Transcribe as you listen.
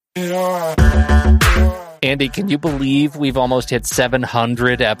Andy, can you believe we've almost hit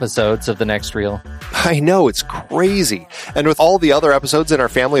 700 episodes of The Next Reel? I know, it's crazy. And with all the other episodes in our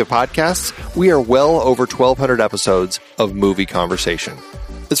family of podcasts, we are well over 1,200 episodes of movie conversation.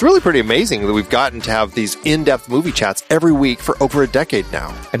 It's really pretty amazing that we've gotten to have these in-depth movie chats every week for over a decade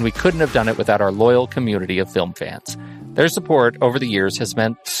now. And we couldn't have done it without our loyal community of film fans. Their support over the years has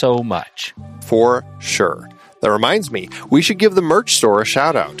meant so much. For sure. That reminds me, we should give the merch store a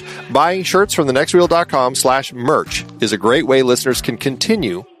shout out. Buying shirts from thenextreel.com/merch is a great way listeners can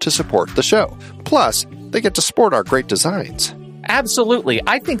continue to support the show. Plus, they get to sport our great designs. Absolutely.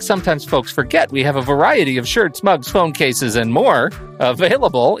 I think sometimes folks forget we have a variety of shirts, mugs, phone cases, and more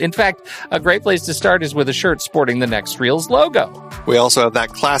available. In fact, a great place to start is with a shirt sporting the Next Reel's logo. We also have that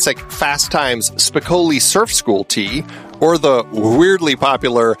classic Fast Times Spicoli Surf School tee, or the weirdly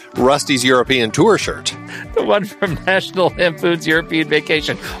popular Rusty's European Tour shirt. The one from National Lampoon's European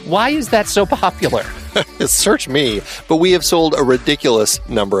Vacation. Why is that so popular? Search me, but we have sold a ridiculous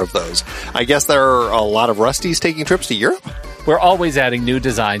number of those. I guess there are a lot of Rustys taking trips to Europe? We're always adding new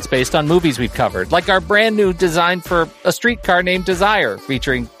designs based on movies we've covered, like our brand new design for a streetcar named Desire,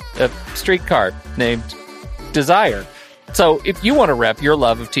 featuring a streetcar named Desire. So if you want to rep your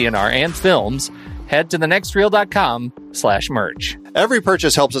love of TNR and films, head to thenextreel.com/merch. Every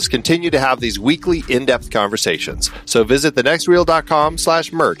purchase helps us continue to have these weekly in-depth conversations. So visit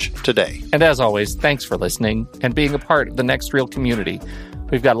thenextreel.com/merch today. And as always, thanks for listening and being a part of the Next Reel community.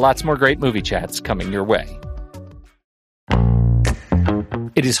 We've got lots more great movie chats coming your way.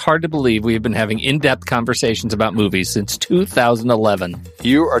 It is hard to believe we have been having in-depth conversations about movies since 2011.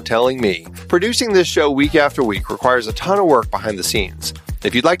 You are telling me. Producing this show week after week requires a ton of work behind the scenes.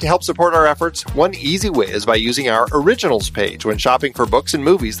 If you'd like to help support our efforts, one easy way is by using our originals page when shopping for books and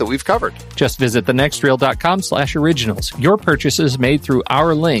movies that we've covered. Just visit thenextreel.com/originals. Your purchases made through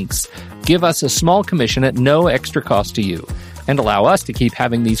our links give us a small commission at no extra cost to you and allow us to keep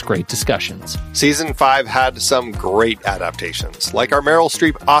having these great discussions. Season 5 had some great adaptations, like our Meryl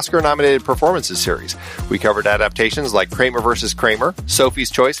Streep Oscar-nominated performances series. We covered adaptations like Kramer vs. Kramer,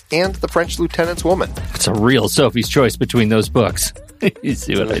 Sophie's Choice, and The French Lieutenant's Woman. It's a real Sophie's Choice between those books. You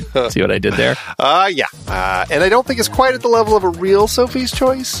see what I did there? Yeah. And I don't think it's quite at the level of a real Sophie's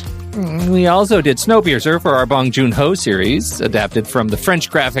Choice. We also did Snowpiercer for our Bong Joon-ho series, adapted from the French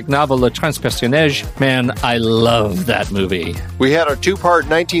graphic novel Le Transpersonnage. Man, I love that movie. We had our two-part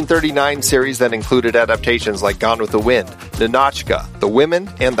 1939 series that included adaptations like Gone with the Wind, Ninotchka, The Women,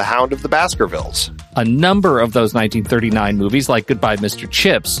 and The Hound of the Baskervilles. A number of those 1939 movies, like Goodbye, Mr.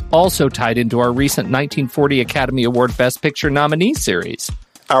 Chips, also tied into our recent 1940 Academy Award Best Picture nominee series.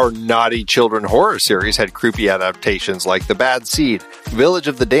 Our naughty children horror series had creepy adaptations like The Bad Seed, Village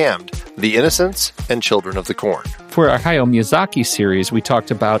of the Damned, The Innocents, and Children of the Corn. For our Hayao Miyazaki series, we talked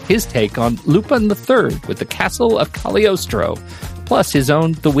about his take on Lupin III with The Castle of Cagliostro, plus his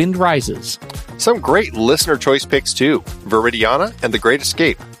own The Wind Rises. Some great listener choice picks too, Viridiana and The Great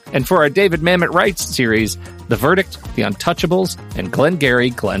Escape. And for our David Mamet Wright series, The Verdict, The Untouchables, and Glengarry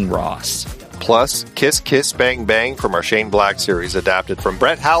Glen Ross. Plus, Kiss Kiss Bang Bang from our Shane Black series, adapted from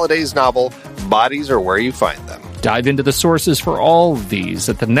Brett Halliday's novel, Bodies Are Where You Find Them. Dive into the sources for all of these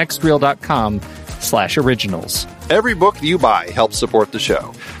at thenextreel.com/originals. Every book you buy helps support the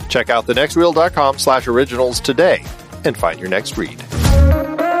show. Check out thenextreel.com/originals today and find your next read.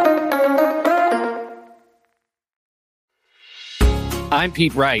 I'm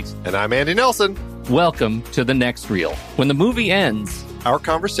Pete Wright. And I'm Andy Nelson. Welcome to The Next Reel. When the movie ends, our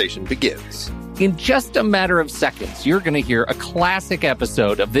conversation begins. In just a matter of seconds, you're going to hear a classic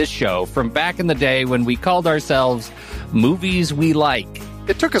episode of this show from back in the day when we called ourselves Movies We Like.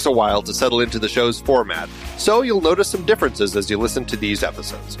 It took us a while to settle into the show's format, so you'll notice some differences as you listen to these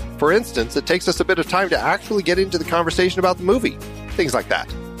episodes. For instance, it takes us a bit of time to actually get into the conversation about the movie. Things like that.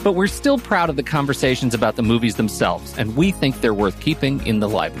 But we're still proud of the conversations about the movies themselves, and we think they're worth keeping in the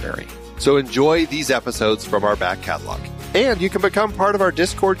library. So enjoy these episodes from our back catalog. And you can become part of our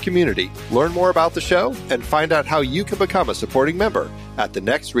Discord community, learn more about the show, and find out how you can become a supporting member at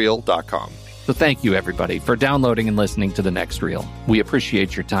thenextreel.com. So thank you, everybody, for downloading and listening to The Next Reel. We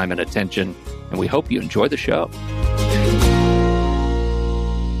appreciate your time and attention, and we hope you enjoy the show.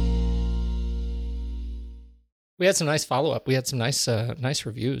 We had some nice follow-up. We had some nice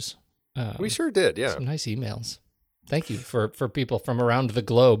reviews. We sure did, yeah. Some nice emails. Thank you for people from around the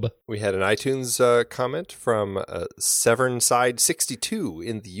globe. We had an iTunes comment from Severnside62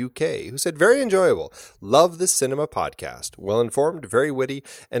 in the UK, who said, very enjoyable. Love the cinema podcast. Well-informed, very witty,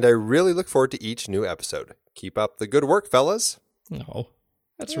 and I really look forward to each new episode. Keep up the good work, fellas. Oh,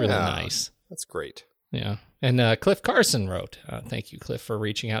 that's really nice. That's great. Yeah. And Cliff Carson wrote, thank you, Cliff, for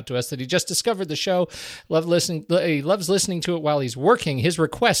reaching out to us, that he just discovered the show. He loves listening to it while he's working. His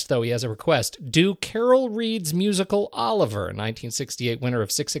request, though, he has a request. Do Carol Reed's musical Oliver, 1968 winner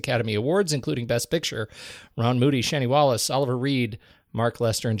of 6 Academy Awards, including Best Picture. Ron Moody, Shani Wallace, Oliver Reed, Mark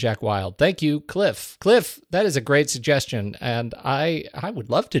Lester, and Jack Wilde. Thank you, Cliff. Cliff, that is a great suggestion, and I would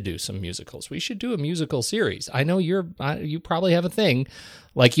love to do some musicals. We should do a musical series. I know you probably have a thing,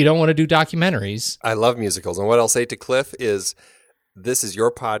 like you don't want to do documentaries. I love musicals, and what I'll say to Cliff is, this is your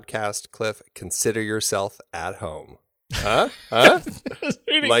podcast, Cliff. Consider yourself at home. Huh? Like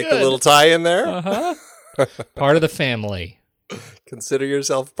good. The little tie in there? Uh-huh. Part of the family. Consider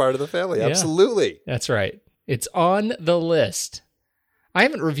yourself part of the family. Yeah, absolutely. That's right. It's on the list. I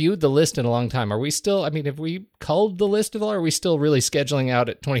haven't reviewed the list in a long time. Are we still, have we culled the list at all, or are we still really scheduling out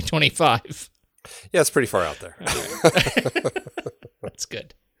at 2025? Yeah, it's pretty far out there. That's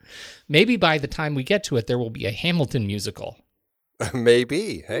good. Maybe by the time we get to it, there will be a Hamilton musical.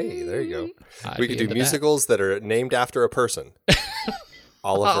 Maybe. Hey, there you go. We could do musicals that are named after a person.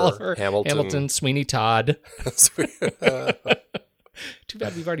 Oliver, Hamilton, Sweeney Todd. Too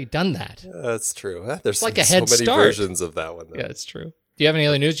bad we've already done that. That's true. There's like so many versions of that one, though. Yeah, it's true. Do you have any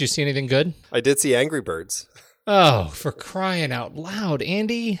other news? Did you see anything good? I did see Angry Birds. Oh, for crying out loud,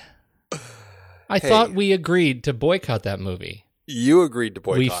 Andy. I thought we agreed to boycott that movie. You agreed to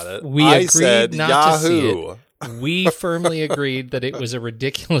boycott it. We I agreed said not Yahoo. to see it. We firmly agreed that it was a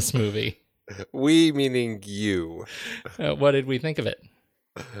ridiculous movie. We meaning you. What did we think of it?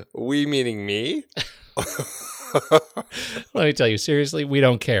 We meaning me? Let me tell you, seriously, we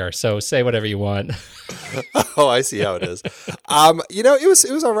don't care. So say whatever you want. Oh, I see how it is.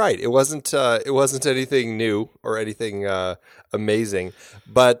 It was all right. It wasn't anything new or anything amazing,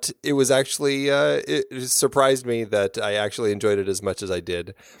 but it was actually it surprised me that I actually enjoyed it as much as I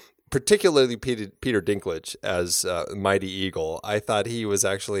did. Particularly Peter Dinklage as Mighty Eagle. I thought he was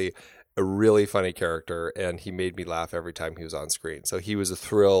actually a really funny character, and he made me laugh every time he was on screen. So he was a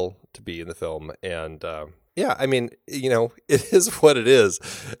thrill to be in the film, and yeah, it is what it is.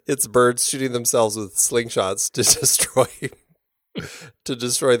 It's birds shooting themselves with slingshots to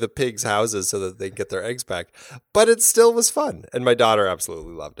destroy the pigs' houses so that they can get their eggs back. But it still was fun, and my daughter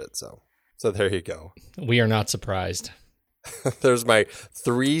absolutely loved it. So there you go. We are not surprised. There's my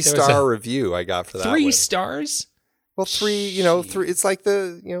 3-star review I got for that. 3 stars? Well, 3. Three. It's like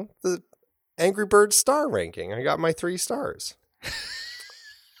the Angry Birds star ranking. I got my 3 stars.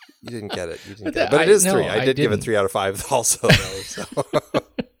 You didn't get it. But it is 3. I did give it 3 out of 5 also, though. So.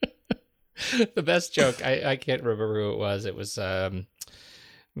 The best joke, I can't remember who it was. It was,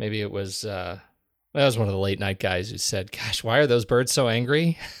 maybe it was, that was one of the late night guys who said, gosh, why are those birds so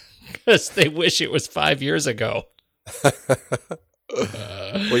angry? Because they wish it was 5 years ago.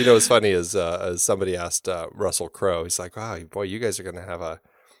 Well, what's funny is somebody asked Russell Crowe, he's like, wow, boy, you guys are going to have a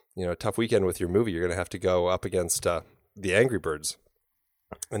tough weekend with your movie. You're going to have to go up against the Angry Birds.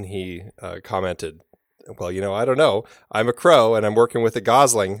 And he commented, well, I don't know. I'm a crow and I'm working with a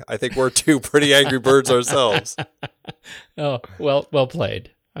gosling. I think we're 2 pretty angry birds ourselves. Oh, well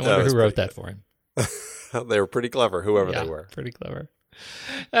played. I wonder who wrote that for him. They were pretty clever, whoever they were. Pretty clever.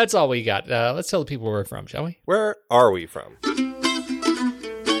 That's all we got. Let's tell the people where we're from, shall we? Where are we from?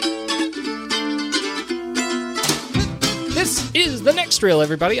 This is The Next Reel,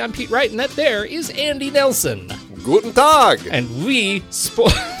 everybody. I'm Pete Wright, and that there is Andy Nelson. Guten Tag. And we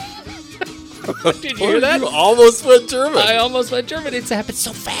Did you hear that? You almost went German. I almost went German. It's happened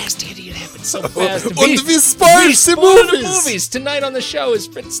so fast, Andy. It happened so fast. And we spoiled the movies. Tonight on the show is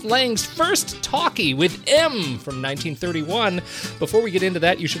Fritz Lang's first talkie with M from 1931. Before we get into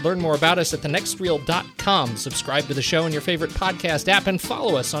that, you should learn more about us at thenextreel.com. Subscribe to the show in your favorite podcast app and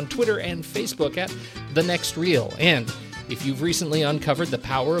follow us on Twitter and Facebook at The Next Reel. And if you've recently uncovered the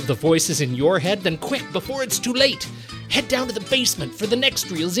power of the voices in your head, then quick, before it's too late, head down to the basement for The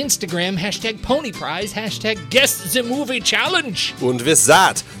Next Reel's Instagram, #PonyPrize, #GuessTheMovieChallenge. Und with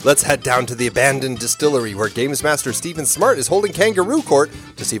that, let's head down to the abandoned distillery where Games Master Stephen Smart is holding Kangaroo Court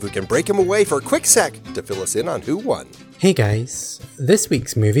to see if we can break him away for a quick sec to fill us in on who won. Hey guys, this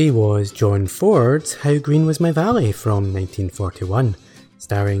week's movie was John Ford's How Green Was My Valley from 1941,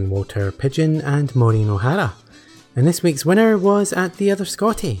 starring Walter Pidgeon and Maureen O'Hara. And this week's winner was At the Other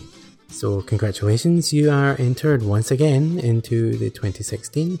Scotty. So congratulations, you are entered once again into the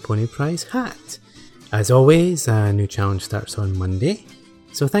 2016 Pony Prize hat. As always, a new challenge starts on Monday.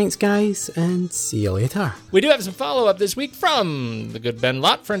 So thanks guys, and see you later. We do have some follow-up this week from the good Ben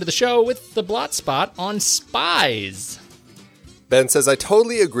Lott, friend of the show, with the blot spot on Spies. Ben says, I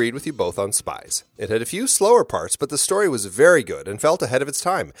totally agreed with you both on Spies. It had a few slower parts, but the story was very good and felt ahead of its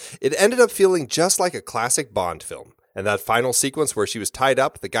time. It ended up feeling just like a classic Bond film. And that final sequence where she was tied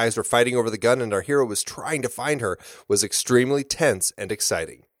up, the guys were fighting over the gun, and our hero was trying to find her was extremely tense and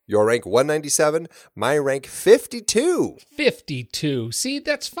exciting. Your rank 197, my rank 52. 52. See,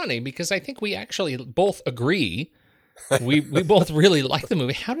 that's funny because I think we actually both agree. We both really like the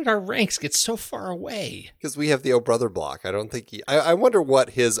movie. How did our ranks get so far away? Because we have the Oh Brother block. I don't think I wonder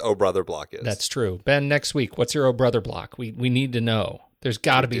what his Oh Brother block is. That's true. Ben, next week, what's your Oh Brother block? We need to know. There's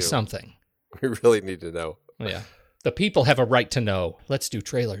got to be something. We really need to know. Yeah. The people have a right to know. Let's do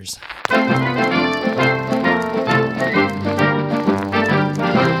trailers.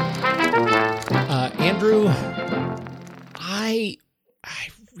 Andrew, I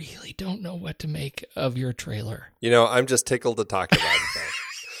really don't know what to make of your trailer. I'm just tickled to talk about it,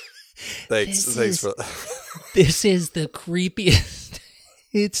 though. Thanks for This is the creepiest.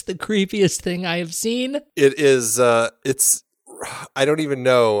 It's the creepiest thing I have seen. It is. It's. I don't even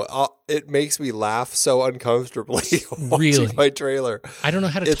know. It makes me laugh so uncomfortably watching my trailer. I don't know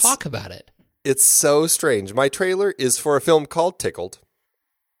how to talk about it. It's so strange. My trailer is for a film called Tickled.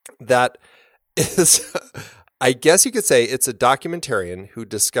 That is, I guess you could say it's a documentarian who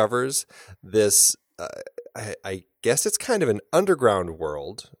discovers this. I guess it's kind of an underground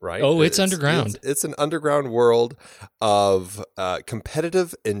world, right? Oh, it's underground. It's an underground world of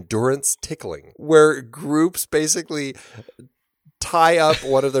competitive endurance tickling, where groups basically tie up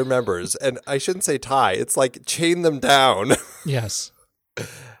one of their members. And I shouldn't say tie. It's like chain them down. Yes.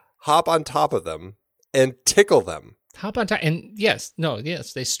 Hop on top of them and tickle them. Hop on top. And yes,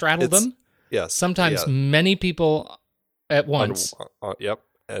 they straddle them. Yes. Sometimes many people at once. Yep.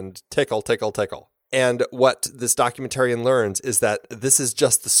 And tickle. And what this documentarian learns is that this is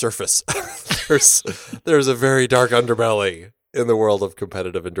just the surface. There's a very dark underbelly in the world of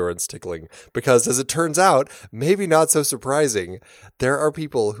competitive endurance tickling. Because as it turns out, maybe not so surprising, there are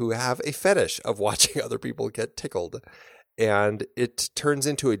people who have a fetish of watching other people get tickled. And it turns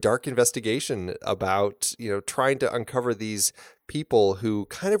into a dark investigation about, trying to uncover these people who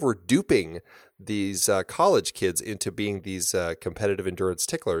kind of were duping these college kids into being these competitive endurance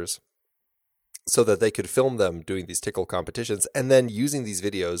ticklers, so that they could film them doing these tickle competitions and then using these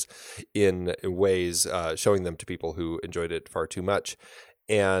videos in ways, showing them to people who enjoyed it far too much.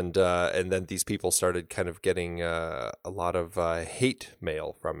 And then these people started kind of getting a lot of hate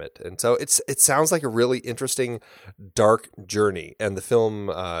mail from it. And so it sounds like a really interesting, dark journey. And the film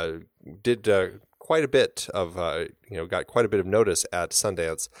did quite a bit of, got quite a bit of notice at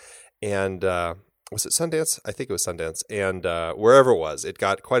Sundance. And was it Sundance? I think it was Sundance. And wherever it was, it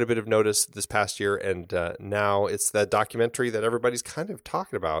got quite a bit of notice this past year. And now it's that documentary that everybody's kind of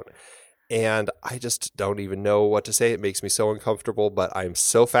talking about. And I just don't even know what to say. It makes me so uncomfortable, but I'm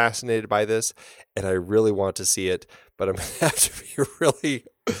so fascinated by this, and I really want to see it. But I'm going to have to be really...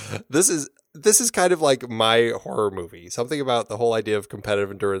 This is kind of like my horror movie. Something about the whole idea of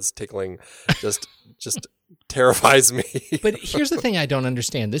competitive endurance tickling just terrifies me. But here's the thing I don't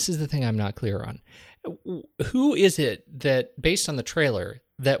understand. This is the thing I'm not clear on. Who is it that, based on the trailer,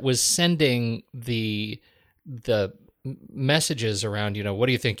 that was sending the messages around, what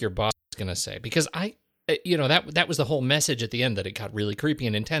do you think your boss is going to say? Because that was the whole message at the end, that it got really creepy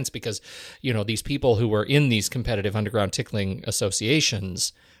and intense because, these people who were in these competitive underground tickling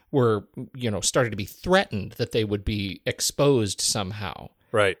associations were, started to be threatened that they would be exposed somehow.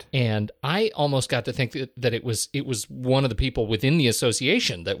 Right. And I almost got to think that it was one of the people within the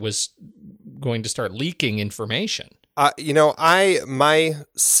association that was going to start leaking information. My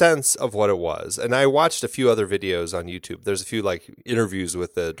sense of what it was, and I watched a few other videos on YouTube. There's a few interviews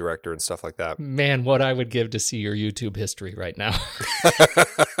with the director and stuff like that. Man, what I would give to see your YouTube history right now.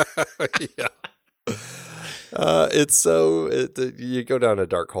 Yeah. You go down a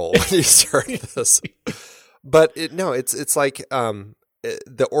dark hole when you start this. But it's like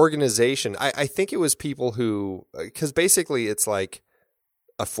the organization. I think it was people who, because basically it's like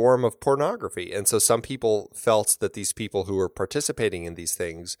a form of pornography. And so some people felt that these people who were participating in these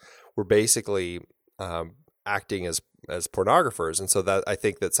things were basically acting as pornographers. And so that I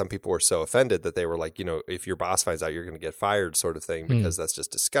think that some people were so offended that they were like, if your boss finds out, you're going to get fired, sort of thing, because that's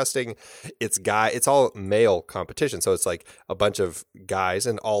just disgusting. It's all male competition. So it's like a bunch of guys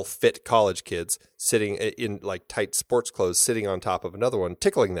and all fit college kids sitting in like tight sports clothes, sitting on top of another one,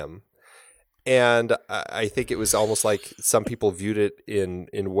 tickling them. And I think it was almost like some people viewed it in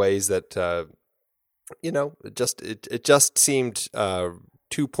ways that, it just seemed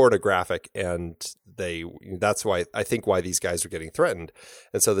too pornographic, and that's why these guys are getting threatened.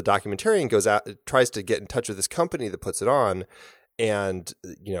 And so the documentarian goes out, tries to get in touch with this company that puts it on, and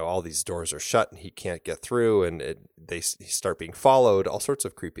all these doors are shut and he can't get through, and they start being followed, all sorts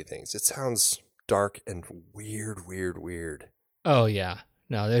of creepy things. It sounds dark and weird. Oh yeah,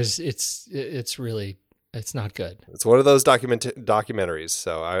 no, it's really, it's not good. It's one of those documentaries,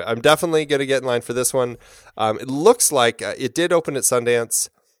 so I'm definitely going to get in line for this one. It looks like it did open at Sundance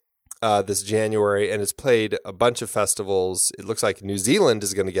this January, and it's played a bunch of festivals. It looks like New Zealand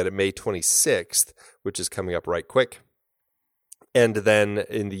is going to get it May 26th, which is coming up right quick. And then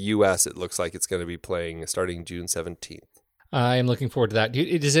in the U.S., it looks like it's going to be playing starting June 17th. I am looking forward to that. Do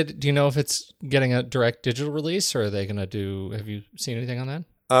you know if it's getting a direct digital release, or are they going to do? Have you seen anything on that?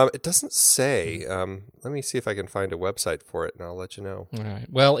 It doesn't say. Let me see if I can find a website for it, and I'll let you know. All right.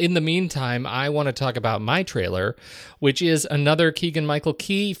 Well, in the meantime, I want to talk about my trailer, which is another Keegan-Michael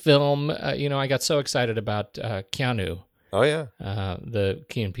Key film. I got so excited about Keanu. Oh yeah, the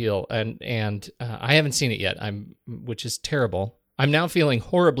Key and Peele, and I haven't seen it yet. Which is terrible. I'm now feeling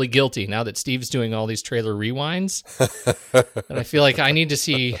horribly guilty now that Steve's doing all these trailer rewinds, and I feel like I need to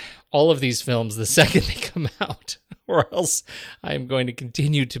see all of these films the second they come out, or else I'm going to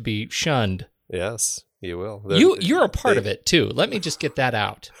continue to be shunned. Yes, you will. You're a part of it too. Let me just get that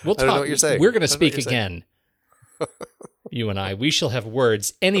out. We'll talk. I don't know what you're saying. We're going to speak again. You and I, we shall have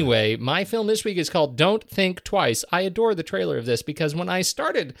words. Anyway, my film this week is called Don't Think Twice. I adore the trailer of this because when I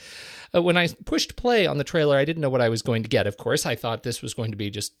pushed play on the trailer, I didn't know what I was going to get. Of course, I thought this was going to be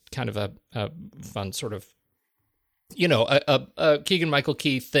just kind of a fun sort of, a Keegan-Michael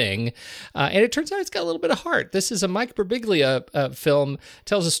Key thing. And it turns out it's got a little bit of heart. This is a Mike Birbiglia film,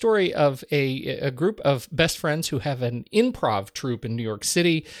 tells a story of a group of best friends who have an improv troupe in New York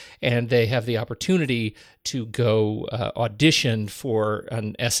City, and they have the opportunity to go audition for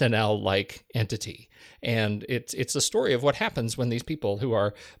an SNL-like entity. And it's a story of what happens when these people who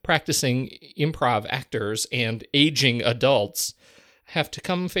are practicing improv actors and aging adults have to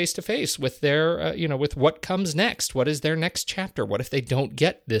come face to face with their, with what comes next. What is their next chapter? What if they don't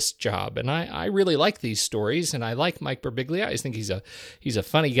get this job? And I really like these stories, and I like Mike Birbiglia. I think he's a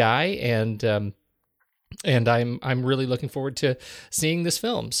funny guy, and I'm really looking forward to seeing this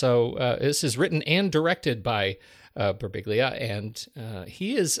film. So this is written and directed by Birbiglia, and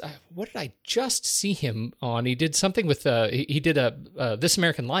he is. What did I just see him on? He did something with. He did a This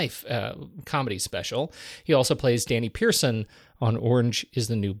American Life comedy special. He also plays Danny Pearson on Orange Is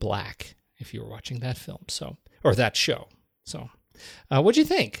the New Black. If you were watching that film, or that show. So, what'd you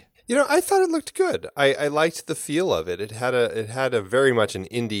think? I thought it looked good. I liked the feel of it. It had a very much an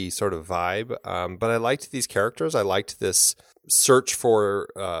indie sort of vibe. But I liked these characters. I liked this search for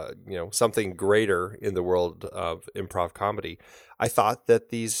something greater in the world of improv comedy. I thought that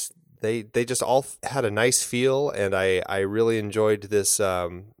they just all had a nice feel, and I really enjoyed this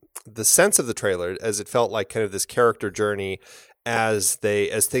the sense of the trailer, as it felt like kind of this character journey as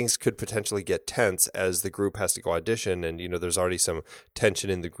things could potentially get tense as the group has to go audition, and there's already some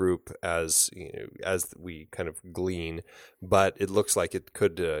tension in the group as we kind of glean, but it looks like it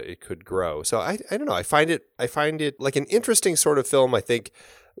could grow. So I don't know. I find it like an interesting sort of film. I think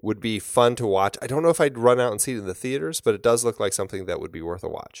would be fun to watch. I don't know if I'd run out and see it in the theaters, but it does look like something that would be worth a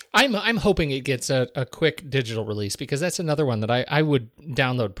watch. I'm hoping it gets a quick digital release, because that's another one that I would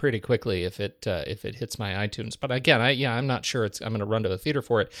download pretty quickly if it hits my iTunes. But again, I'm not sure I'm going to run to the theater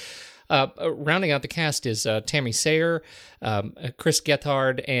for it. Rounding out the cast is Tammy Sayer, Chris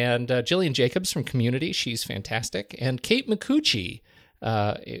Gethard, and Jillian Jacobs from Community. She's fantastic. And Kate Micucci,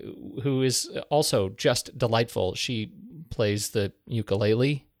 who is also just delightful. She plays the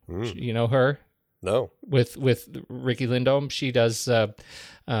ukulele. You know her? No. With Ricky Lindome, she does.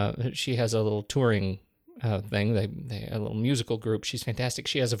 She has a little touring thing. They a little musical group. She's fantastic.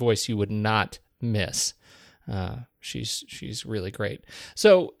 She has a voice you would not miss. She's really great.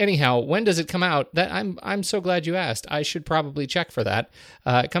 So anyhow, when does it come out? That I'm so glad you asked. I should probably check for that.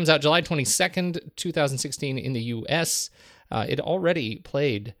 It comes out July 22nd, 2016 in the U.S. It already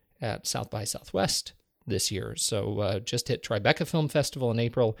played at South by Southwest this year. So just hit Tribeca Film Festival in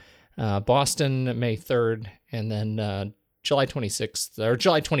April, Boston May 3rd, and then July 26th or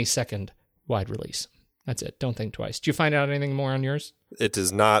July 22nd wide release. That's it. Don't think twice. Did you find out anything more on yours? It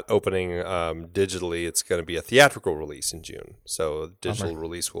is not opening digitally. It's going to be a theatrical release in June. So digital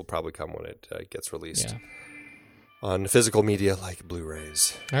release will probably come when it gets released on physical media like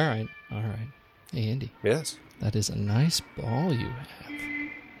Blu-rays. All right. Hey, Andy. Yes? That is a nice ball you have.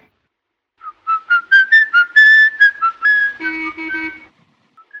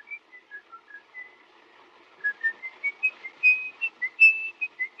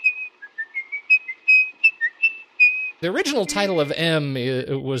 The original title of M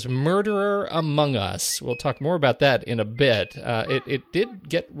was Murderer Among Us. We'll talk more about that in a bit. It did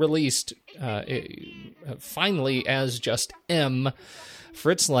get released finally as just M.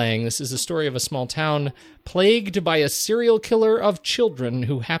 Fritz Lang. This is the story of a small town plagued by a serial killer of children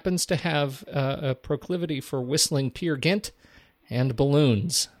who happens to have a proclivity for whistling Peer Gynt and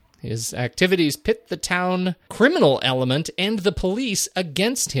balloons. His activities pit the town criminal element and the police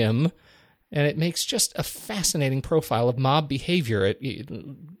against him, and it makes just a fascinating profile of mob behavior. It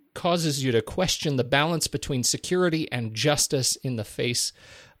causes you to question the balance between security and justice in the face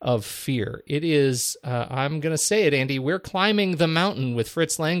of fear. It is, I'm going to say it, Andy, we're climbing the mountain with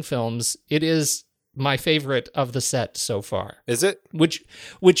Fritz Lang films. It is my favorite of the set so far. Is it? Which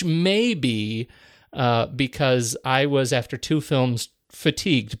may be because I was, after 2 films,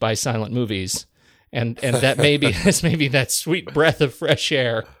 fatigued by silent movies. And that maybe this may be that sweet breath of fresh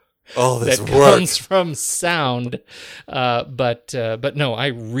air. Oh, this that works. comes from sound. But no, I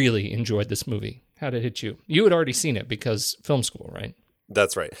really enjoyed this movie. How did it hit you? You had already seen it because film school, right?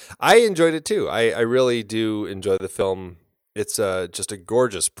 That's right. I enjoyed it too. I really do enjoy the film. It's just a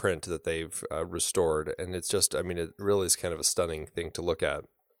gorgeous print that they've restored. And it's just, I mean, it really is kind of a stunning thing to look at.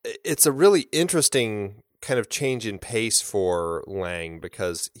 It's a really interesting kind of change in pace for Lang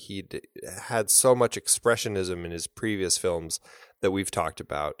because he'd had so much expressionism in his previous films that we've talked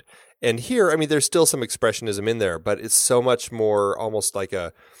about. And here, I mean, there's still some expressionism in there, but it's so much more almost like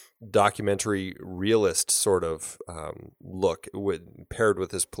a documentary realist sort of look paired with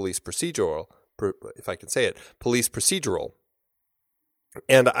this police procedural, if I can say it, police procedural.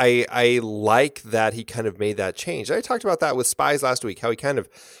 And I like that he kind of made that change. I talked about that with Spies last week, how he kind of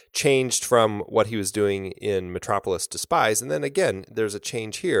changed from what he was doing in Metropolis to Spies. And then again, there's a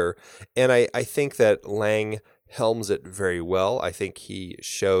change here. And I think that Lang helms it very well. I think he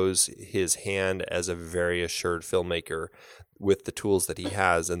shows his hand as a very assured filmmaker with the tools that he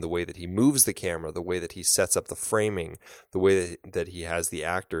has and the way that he moves the camera, the way that he sets up the framing, the way that he has the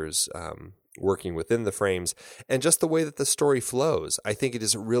actors working within the frames, and just the way that the story flows. I think it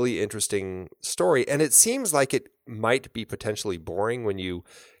is a really interesting story, and it seems like it might be potentially boring when you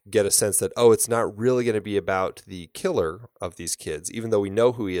get a sense that, oh, it's not really going to be about the killer of these kids, even though we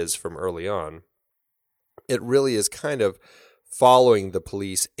know who he is from early on. It really is kind of following the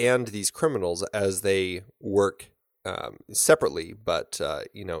police and these criminals as they work separately, but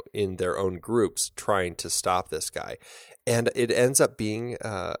in their own groups, trying to stop this guy. And it ends up being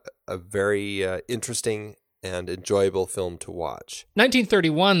a very interesting and enjoyable film to watch.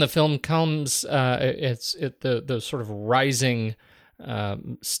 1931, the film comes. It's the sort of rising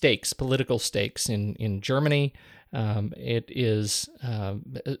stakes, political stakes in Germany. It is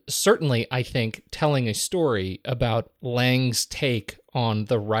certainly, I think, telling a story about Lang's take on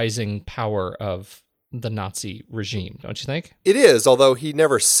the rising power of the Nazi regime, don't you think? It is, although he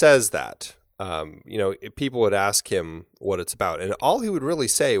never says that. People would ask him what it's about, and all he would really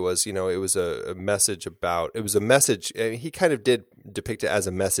say was, it was a message about. It was a message. He kind of did depict it as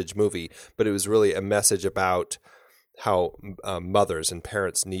a message movie, but it was really a message about how mothers and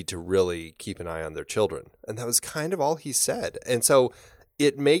parents need to really keep an eye on their children, and that was kind of all he said. And so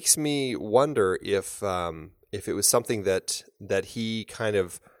it makes me wonder if it was something that he kind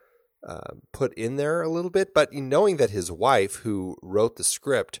of put in there a little bit, but knowing that his wife, who wrote the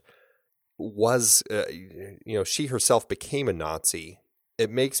script, was, she herself became a Nazi, it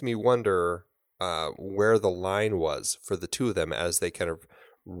makes me wonder where the line was for the two of them as they kind of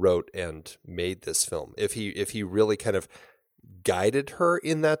wrote and made this film. If he really kind of guided her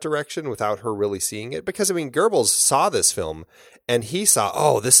in that direction without her really seeing it. Because, Goebbels saw this film and he saw,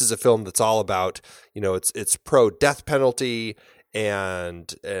 oh, this is a film that's all about, it's pro-death penalty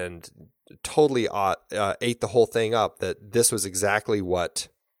and totally ate the whole thing up, that this was exactly what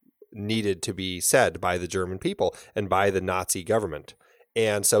needed to be said by the German people and by the Nazi government.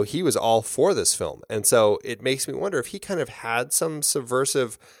 And so he was all for this film. And so it makes me wonder if he kind of had some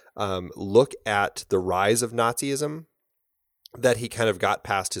subversive look at the rise of Nazism that he kind of got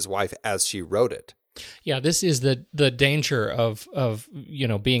past his wife as she wrote it. Yeah, this is the danger of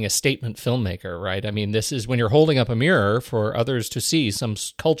being a statement filmmaker, right? This is when you're holding up a mirror for others to see some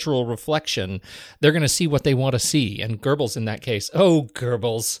cultural reflection, they're going to see what they want to see. And Goebbels in that case,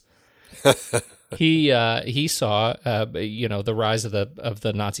 Goebbels. He saw the rise of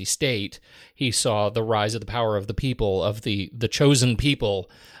the Nazi state. He saw the rise of the power of the people, of the chosen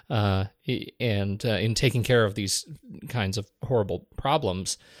people, and in taking care of these kinds of horrible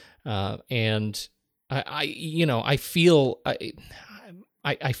problems. And I feel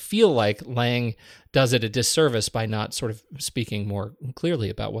I feel like Lang does it a disservice by not sort of speaking more clearly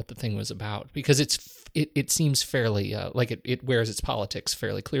about what the thing was about, because it seems fairly like it wears its politics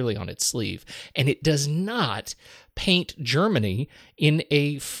fairly clearly on its sleeve, and it does not paint Germany in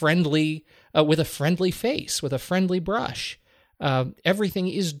a friendly with a friendly face, with a friendly brush. Everything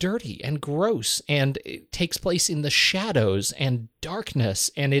is dirty and gross, and it takes place in the shadows and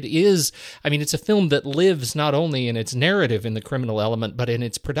darkness. And it's a film that lives not only in its narrative in the criminal element, but in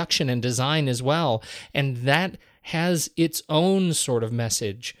its production and design as well. And that has its own sort of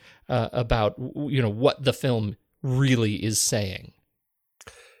message about, what the film really is saying.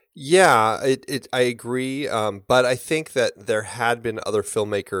 Yeah, I agree, but I think that there had been other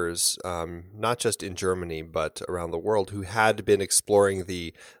filmmakers, not just in Germany but around the world, who had been exploring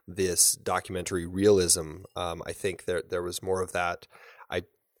this documentary realism. I think there was more of that. I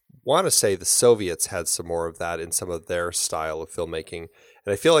want to say the Soviets had some more of that in some of their style of filmmaking,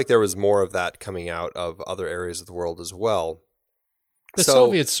 and I feel like there was more of that coming out of other areas of the world as well. The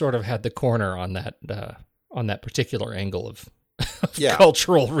Soviets sort of had the corner on that particular angle of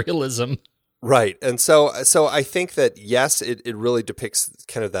cultural realism. Right. And so I think that, yes, it really depicts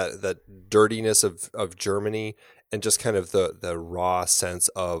kind of that dirtiness of Germany and just kind of the raw sense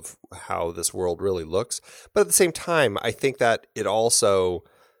of how this world really looks. But at the same time, I think that it also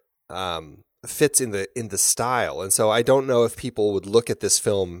fits in the style. And so I don't know if people would look at this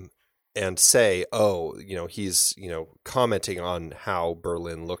film and say, oh, he's, commenting on how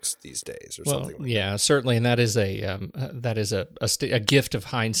Berlin looks these days or something like that. Certainly. And that is a gift of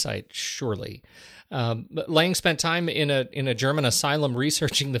hindsight, surely. Lang spent time in a German asylum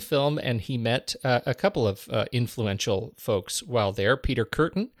researching the film, and he met a couple of influential folks while there. Peter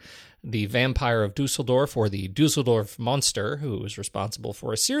Kürten, the vampire of Dusseldorf, or the Dusseldorf Monster, who was responsible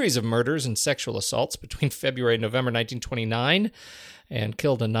for a series of murders and sexual assaults between February and November 1929, and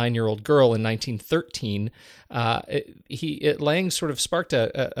killed a 9-year-old girl in 1913. Lang sort of sparked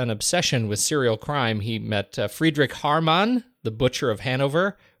an obsession with serial crime. He met Friedrich Haarmann, the butcher of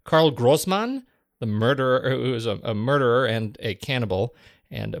Hanover, Karl Grossmann, the murderer, who was a murderer and a cannibal,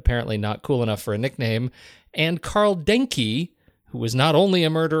 and apparently not cool enough for a nickname, and Karl Denke, who was not only a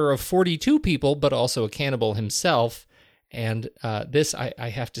murderer of 42 people, but also a cannibal himself. And this,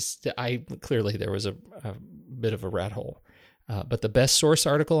 clearly there was a bit of a rat hole. But the best source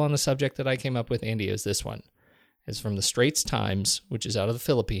article on the subject that I came up with, Andy, is this one. It's from the Straits Times, which is out of the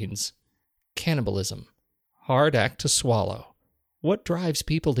Philippines. Cannibalism. Hard act to swallow. What drives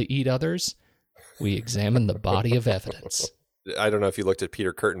people to eat others? We examine the body of evidence. I don't know if you looked at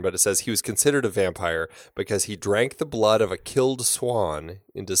Peter Kürten, but it says he was considered a vampire because he drank the blood of a killed swan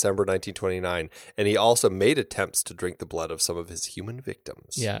in December 1929, and he also made attempts to drink the blood of some of his human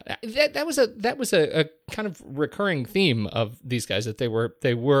victims. Yeah, that was a kind of recurring theme of these guys, that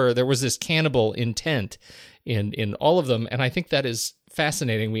there was this cannibal intent in all of them, and I think that is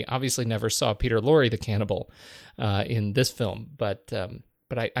fascinating. We obviously never saw Peter Lorre the cannibal in this film, but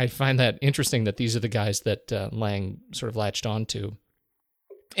I find that interesting that these are the guys that Lang sort of latched onto.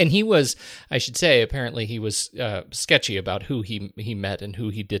 And he was, I should say, apparently he was sketchy about who he met and who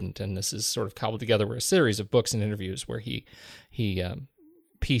he didn't. And this is sort of cobbled together with a series of books and interviews where he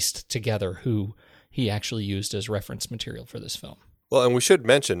pieced together who he actually used as reference material for this film. Well, and we should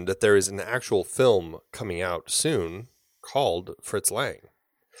mention that there is an actual film coming out soon called Fritz Lang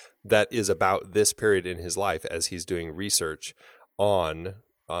that is about this period in his life as he's doing research on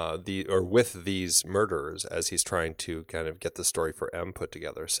with these murderers as he's trying to kind of get the story for M put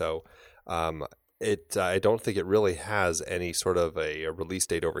together. So I don't think it really has any sort of a release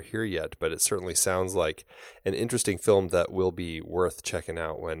date over here yet, but it certainly sounds like an interesting film that will be worth checking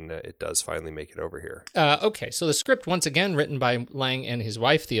out when it does finally make it over here. Okay, so the script, once again, written by Lang and his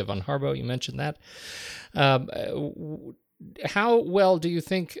wife, Thea von Harbo, you mentioned that. How well do you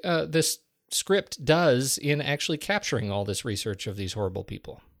think this script does in actually capturing all this research of these horrible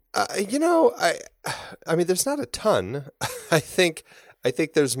people? I mean, there's not a ton. I think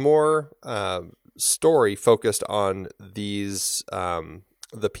there's more story focused on these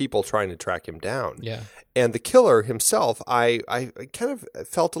the people trying to track him down. Yeah, and the killer himself, I kind of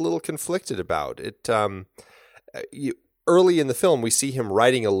felt a little conflicted about it. Early in the film, we see him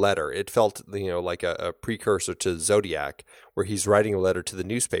writing a letter. It felt, like a precursor to Zodiac, where he's writing a letter to the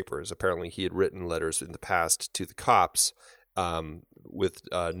newspapers. Apparently, he had written letters in the past to the cops with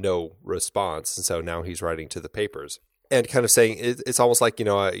no response, and so now he's writing to the papers and kind of saying it's almost like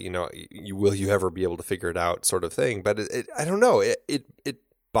will you ever be able to figure it out, sort of thing. But I don't know. It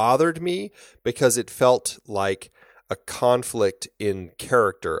bothered me because it felt like a conflict in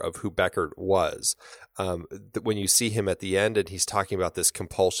character of who Beckert was. When you see him at the end and he's talking about this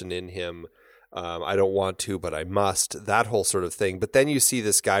compulsion in him, I don't want to, but I must, that whole sort of thing. But then you see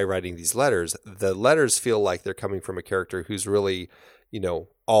this guy writing these letters. The letters feel like they're coming from a character who's really,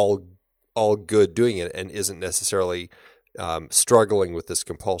 all good doing it and isn't necessarily struggling with this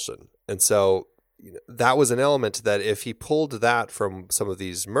compulsion. And so that was an element that if he pulled that from some of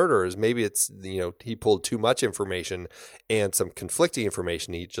these murderers, maybe it's, he pulled too much information and some conflicting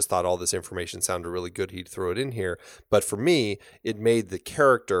information. He just thought all this information sounded really good. He'd throw it in here. But for me, it made the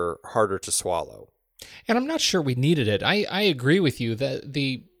character harder to swallow. And I'm not sure we needed it. I agree with you that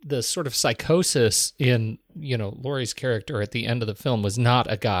the sort of psychosis in, Laurie's character at the end of the film was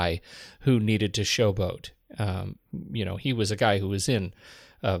not a guy who needed to showboat. He was a guy who was in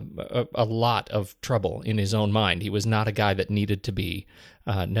a lot of trouble in his own mind. He was not a guy that needed to be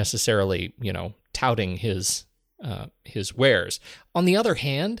necessarily, touting his wares. On the other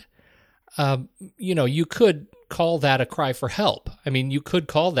hand, you could call that a cry for help. I mean, you could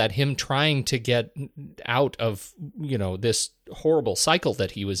call that him trying to get out of, this horrible cycle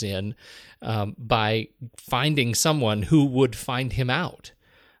that he was in by finding someone who would find him out.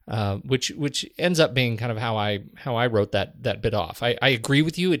 Which ends up being kind of how I wrote that bit off. I agree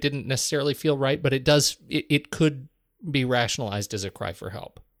with you. It didn't necessarily feel right, but it could be rationalized as a cry for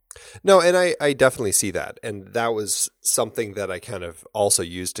help. No, and I definitely see that. And that was something that I kind of also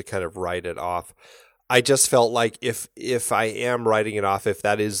used to kind of write it off. I just felt like if I am writing it off, if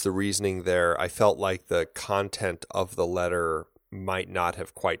that is the reasoning there, I felt like the content of the letter might not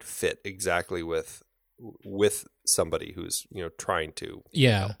have quite fit exactly with somebody who's trying to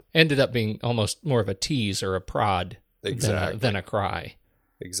ended up being almost more of a tease or a prod than a cry.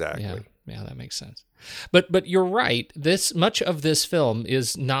 Exactly. Yeah, that makes sense. But you're right. Much of this film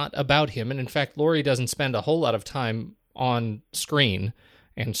is not about him, and in fact, Laurie doesn't spend a whole lot of time on screen,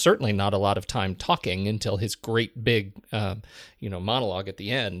 and certainly not a lot of time talking until his great big monologue at the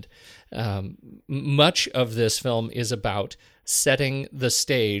end. Much of this film is about setting the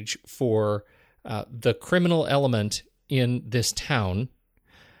stage for the criminal element in this town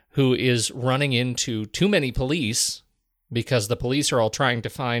who is running into too many police because the police are all trying to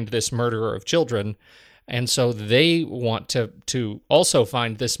find this murderer of children. And so they want to also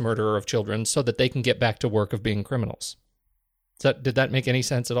find this murderer of children so that they can get back to work of being criminals. Did that make any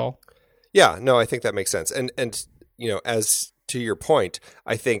sense at all? Yeah, no, I think that makes sense. And as to your point,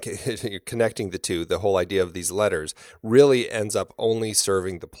 I think connecting the two, the whole idea of these letters really ends up only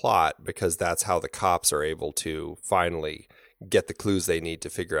serving the plot because that's how the cops are able to finally get the clues they need to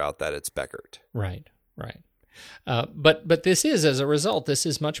figure out that it's Beckert. Right. But this is, as a result, this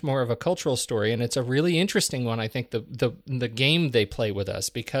is much more of a cultural story, and it's a really interesting one. I think the game they play with us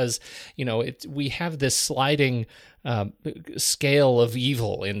because we have this sliding scale of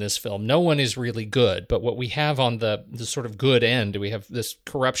evil in this film. No one is really good, but what we have on the sort of good end, we have this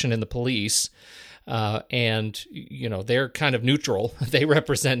corruption in the police. And they're kind of neutral. They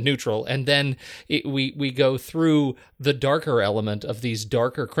represent neutral. And then we go through the darker element of these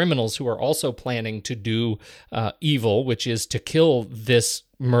darker criminals who are also planning to do evil, which is to kill this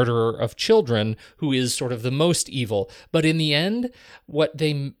murderer of children, who is sort of the most evil. But in the end, what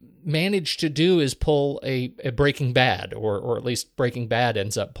they manage to do is pull a Breaking Bad, or at least Breaking Bad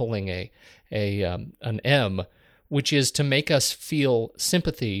ends up pulling an M, which is to make us feel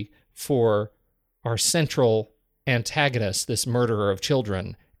sympathy for our central antagonist, this murderer of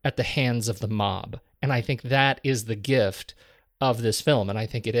children, at the hands of the mob. And I think that is the gift of this film, and I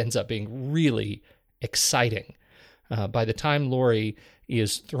think it ends up being really exciting. By the time Laurie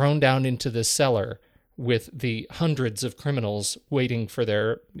is thrown down into the cellar with the hundreds of criminals waiting for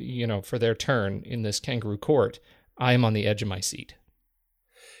their turn in this kangaroo court, I am on the edge of my seat.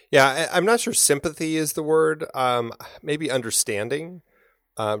 Yeah, I'm not sure sympathy is the word. Maybe understanding.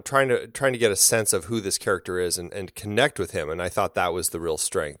 Trying to get a sense of who this character is and connect with him, and I thought that was the real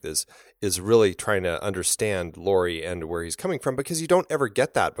strength is really trying to understand Laurie and where he's coming from, because you don't ever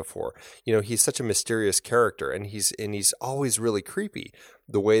get that before. He's such a mysterious character, and he's always really creepy.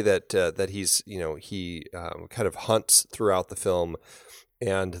 The way that he's he kind of hunts throughout the film,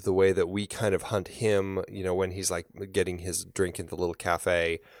 and the way that we kind of hunt him. When he's like getting his drink in the little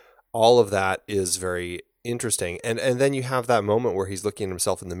cafe, all of that is very interesting. And then you have that moment where he's looking at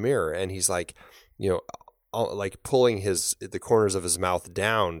himself in the mirror and he's like, like pulling the corners of his mouth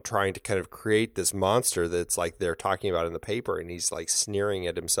down, trying to kind of create this monster that's like they're talking about in the paper, and he's like sneering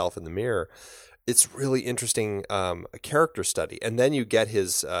at himself in the mirror. It's really interesting, a character study. And then you get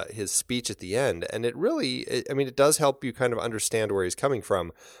his speech at the end, and it does help you kind of understand where he's coming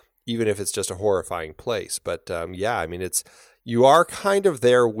from. even if it's just a horrifying place. But yeah, I mean, you are kind of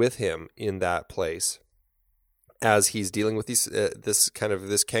there with him in that place as he's dealing with this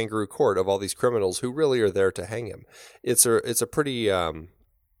kangaroo court of all these criminals who really are there to hang him. It's a pretty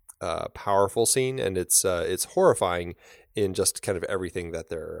powerful scene, and it's horrifying in just kind of everything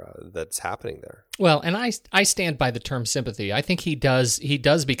that's happening there. Well, and I stand by the term sympathy. I think he does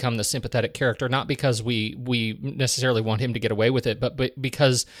become the sympathetic character, not because we necessarily want him to get away with it, but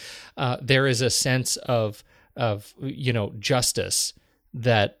because there is a sense of justice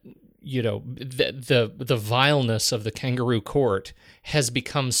that the vileness of the kangaroo court has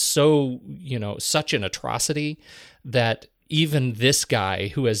become so such an atrocity that even this guy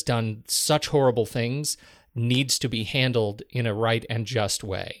who has done such horrible things needs to be handled in a right and just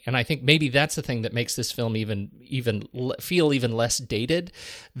way. And I think maybe that's the thing that makes this film even feel even less dated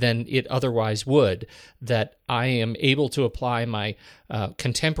than it otherwise would, that I am able to apply my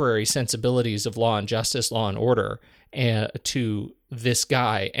contemporary sensibilities of law and justice, law and order, to this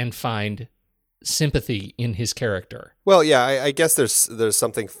guy and find sympathy in his character. Well, yeah, I guess there's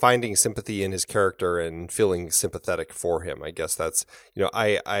something finding sympathy in his character and feeling sympathetic for him. I guess that's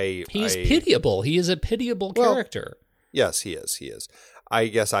he's pitiable. He is a pitiable character. Yes, he is. I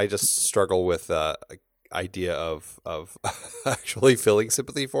guess I just struggle with the idea of actually feeling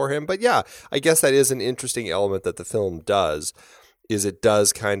sympathy for him. But yeah, I guess that is an interesting element that the film does. It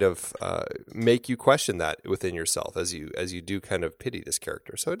does kind of make you question that within yourself as you do kind of pity this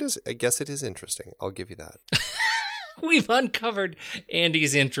character. So it is. I guess it is interesting. I'll give you that. We've uncovered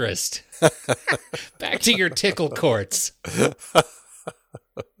Andy's interest. Back to your tickle courts.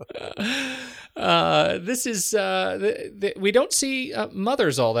 This is we don't see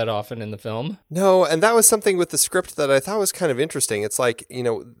mothers all that often in the film. No, and that was something with the script that I thought was kind of interesting. It's like,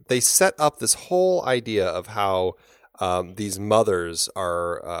 they set up this whole idea of how these mothers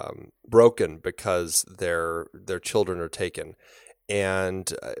are broken because their children are taken,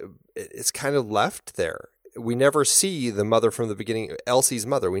 and it's kind of left there. We never see the mother from the beginning, Elsie's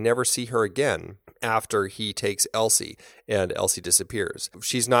mother. We never see her again after he takes Elsie and Elsie disappears.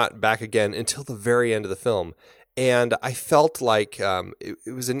 She's not back again until the very end of the film. And I felt like it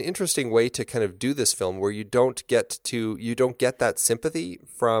was an interesting way to kind of do this film where you don't get that sympathy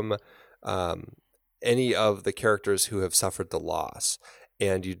from any of the characters who have suffered the loss,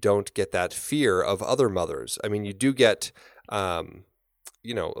 and you don't get that fear of other mothers. I mean, you do get,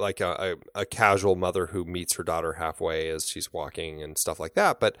 like a casual mother who meets her daughter halfway as she's walking and stuff like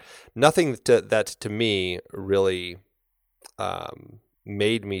that, but nothing that to me really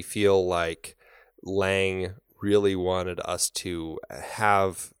made me feel like Lang really wanted us to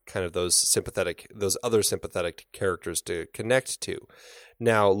have kind of those other sympathetic characters to connect to.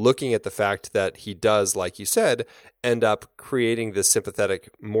 Now, looking at the fact that he does, like you said, end up creating this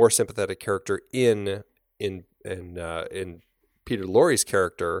more sympathetic character in Peter Lorre's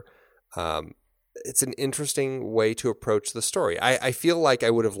character, it's an interesting way to approach the story. I feel like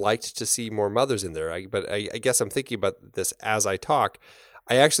I would have liked to see more mothers in there, but I guess I'm thinking about this as I talk.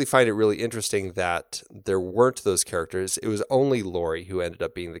 I actually find it really interesting that there weren't those characters. It was only Lorre who ended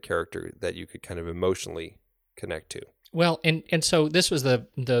up being the character that you could kind of emotionally connect to. Well, and so this was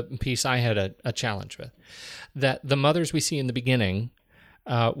the piece I had a challenge with, that the mothers we see in the beginning,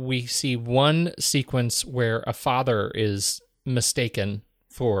 we see one sequence where a father is mistaken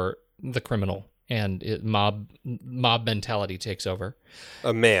for the criminal, and mob mentality takes over.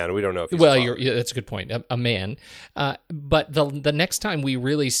 A man, we don't know if he's that's a good point. A man, but the next time we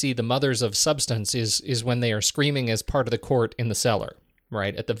really see the mothers of substance is when they are screaming as part of the court in the cellar,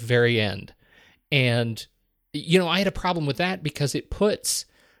 right at the very end, and I had a problem with that because it puts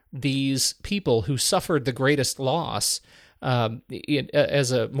these people who suffered the greatest loss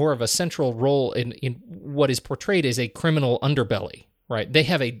as a more of a central role in what is portrayed as a criminal underbelly, right? They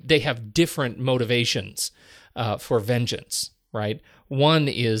have different motivations for vengeance, right? One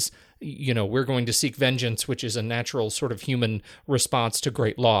is, we're going to seek vengeance, which is a natural sort of human response to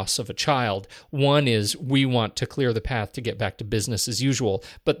great loss of a child. One is we want to clear the path to get back to business as usual,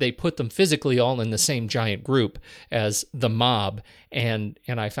 but they put them physically all in the same giant group as the mob, and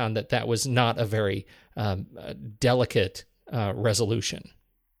I found that was not a very delicate resolution.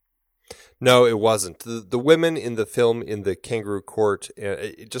 No, it wasn't. The women in the film, in the kangaroo court,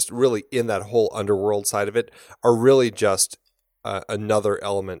 just really in that whole underworld side of it, are really just another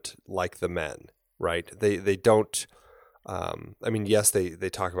element like the men, right? They don't. Yes, they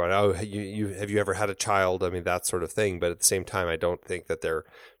talk about have you ever had a child? I mean, that sort of thing. But at the same time, I don't think that they're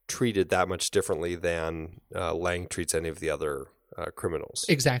treated that much differently than Lang treats any of the other criminals.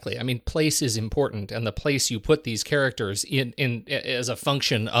 Exactly. I mean, place is important, and the place you put these characters in as a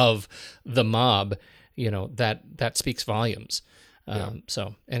function of the mob, that speaks volumes.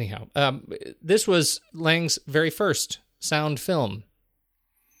 So anyhow, this was Lang's very first sound film.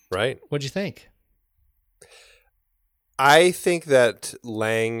 Right. What'd you think? I think that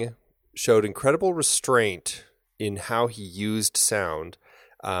Lang showed incredible restraint in how he used sound.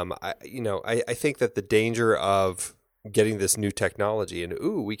 I think that the danger of getting this new technology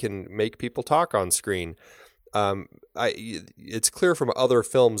and we can make people talk on screen. It's clear from other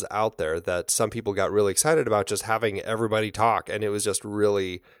films out there that some people got really excited about just having everybody talk, and it was just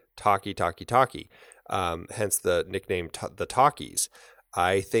really talky. Hence the nickname the Talkies.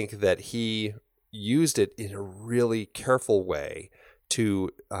 I think that he used it in a really careful way to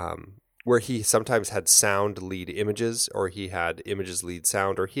where he sometimes had sound lead images, or he had images lead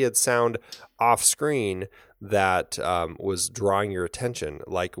sound, or he had sound off screen that was drawing your attention,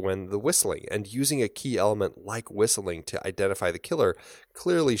 like when the whistling, and using a key element like whistling to identify the killer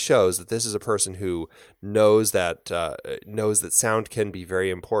clearly shows that this is a person who knows that sound can be very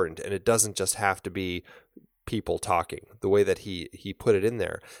important, and it doesn't just have to be people talking, the way that he put it in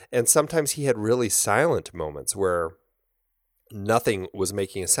there. And sometimes he had really silent moments where nothing was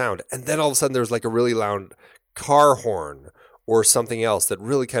making a sound, and then all of a sudden there's like a really loud car horn or something else that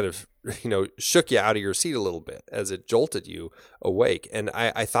really kind of shook you out of your seat a little bit as it jolted you awake. And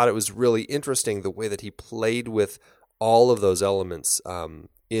I thought it was really interesting the way that he played with all of those elements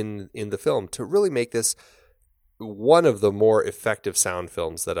in the film to really make this one of the more effective sound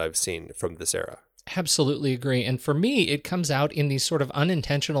films that I've seen from this era. Absolutely agree. And for me, it comes out in these sort of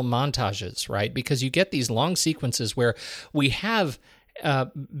unintentional montages, right? Because you get these long sequences where we have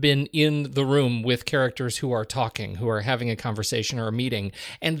been in the room with characters who are talking, who are having a conversation or a meeting.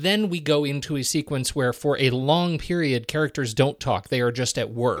 And then we go into a sequence where for a long period, characters don't talk. They are just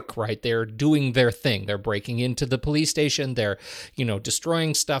at work, right? They're doing their thing. They're breaking into the police station. They're,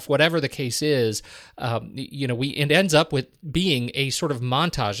 destroying stuff, whatever the case is. It ends up with being a sort of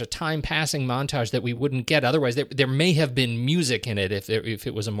montage, a time-passing montage that we wouldn't get otherwise. There may have been music in it if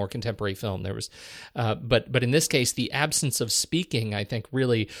it was a more contemporary film. There was, but in this case, the absence of speaking, I think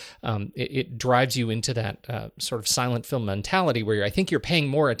really it drives you into that sort of silent film mentality where I think you're paying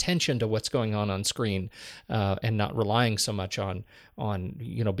more attention to what's going on screen and not relying so much on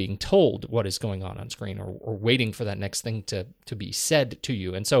being told what is going on screen or waiting for that next thing to be said to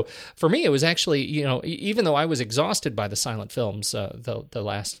you. And so for me, it was actually, even though I was exhausted by the silent films, the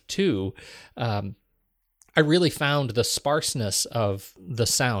last two, I really found the sparseness of the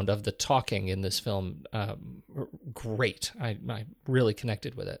sound of the talking in this film great. I really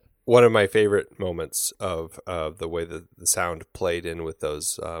connected with it. One of my favorite moments of the way that the sound played in with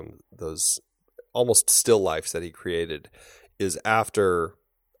those almost still lifes that he created is after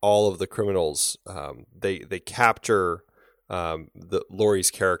all of the criminals they capture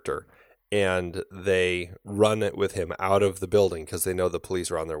Laurie's character, and they run it with him out of the building because they know the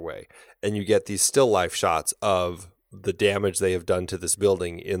police are on their way. And you get these still life shots of the damage they have done to this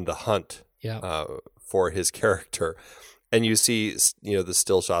building in the hunt for his character. And you see, the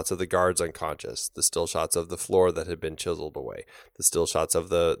still shots of the guards unconscious, the still shots of the floor that had been chiseled away, the still shots of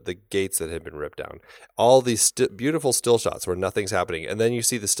the gates that had been ripped down. All these beautiful still shots where nothing's happening. And then you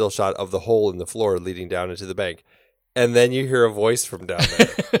see the still shot of the hole in the floor leading down into the bank. And then you hear a voice from down there.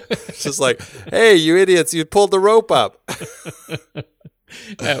 It's just like, hey, you idiots, you pulled the rope up.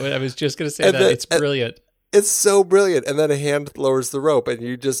 I was just going to say that. It's brilliant. It's so brilliant. And then a hand lowers the rope, and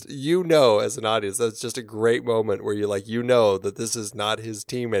you just, as an audience, that's just a great moment where you're like, that this is not his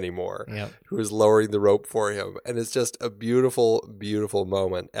team anymore, who is lowering the rope for him. And it's just a beautiful, beautiful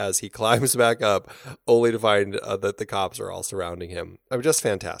moment as he climbs back up, only to find that the cops are all surrounding him. I mean, just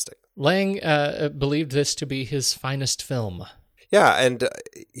fantastic. Lang believed this to be his finest film. Yeah, and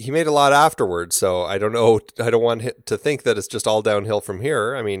he made a lot afterwards, so I don't know. I don't want to think that it's just all downhill from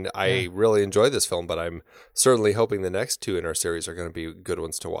here. I mean, I really enjoy this film, but I'm certainly hoping the next two in our series are going to be good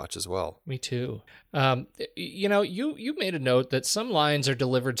ones to watch as well. Me too. You made a note that some lines are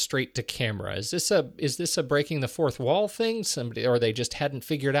delivered straight to camera. Is this a breaking the fourth wall thing? Or they just hadn't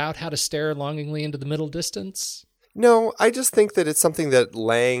figured out how to stare longingly into the middle distance? No, I just think that it's something that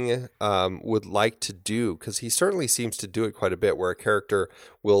Lang would like to do, because he certainly seems to do it quite a bit, where a character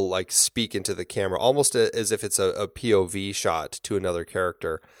will speak into the camera, almost as if it's a POV shot to another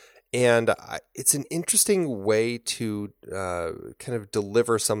character. And it's an interesting way to kind of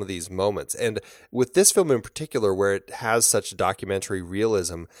deliver some of these moments. And with this film in particular, where it has such documentary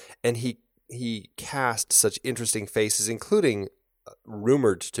realism, and he cast such interesting faces, including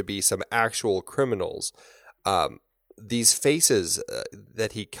rumored to be some actual criminals, these faces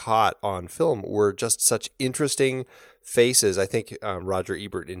that he caught on film were just such interesting faces. I think Roger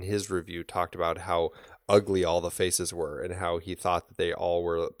Ebert in his review talked about how ugly all the faces were and how he thought that they all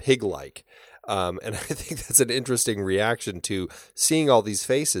were pig-like. And I think that's an interesting reaction to seeing all these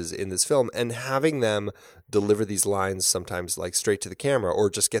faces in this film and having them deliver these lines sometimes like straight to the camera or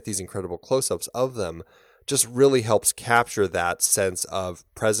just get these incredible close-ups of them. Just really helps capture that sense of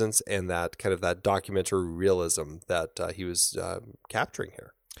presence and that kind of that documentary realism that he was capturing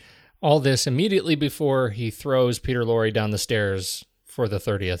here. All this immediately before he throws Peter Lorre down the stairs for the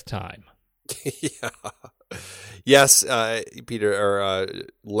 30th time. Yeah. Yes,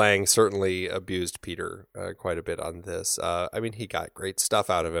 Lang certainly abused Peter quite a bit on this. I mean, he got great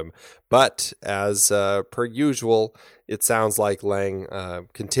stuff out of him, but as per usual, it sounds like Lang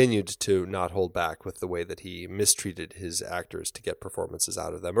continued to not hold back with the way that he mistreated his actors to get performances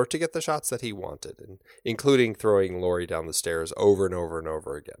out of them or to get the shots that he wanted, and including throwing Lorre down the stairs over and over and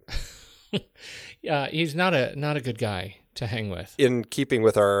over again. Yeah, he's not a good guy to hang with. In keeping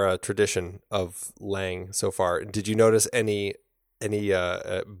with our tradition of Lang so far, did you notice any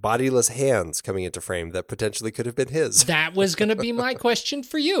bodiless hands coming into frame that potentially could have been his? That was going to be my question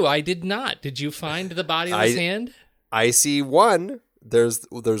for you. I did not. Did you find the bodiless hand? I see one. There's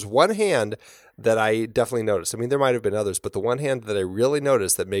one hand that I definitely noticed. I mean, there might have been others, but the one hand that I really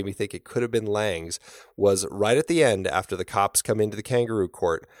noticed that made me think it could have been Lang's was right at the end after the cops come into the kangaroo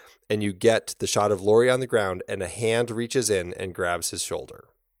court and you get the shot of Lorre on the ground and a hand reaches in and grabs his shoulder.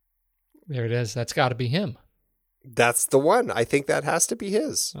 There it is. That's got to be him. That's the one. I think that has to be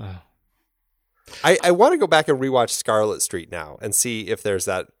his. Oh. I want to go back and rewatch Scarlet Street now and see if there's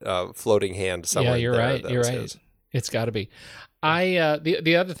that floating hand somewhere. Yeah, you're there right. You're right. His. It's got to be.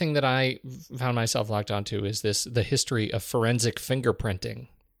 The other thing that I found myself locked onto is the history of forensic fingerprinting.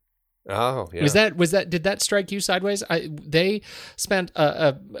 Oh, yeah. Did that strike you sideways? They spent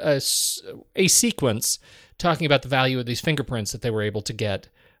a sequence talking about the value of these fingerprints that they were able to get,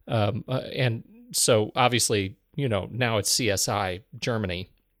 and so obviously, now it's CSI Germany.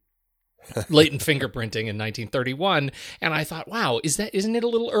 Latent fingerprinting in 1931, and I thought, wow, isn't it a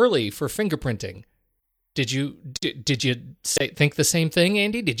little early for fingerprinting? Did you think the same thing,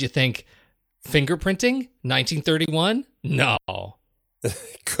 Andy? Did you think fingerprinting 1931? No.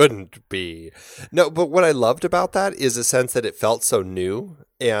 Couldn't be. No, but what I loved about that is a sense that it felt so new,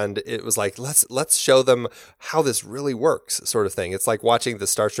 and it was like, let's show them how this really works, sort of thing. It's like watching the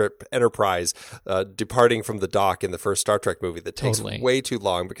Star Trek Enterprise departing from the dock in the first Star Trek movie that takes way too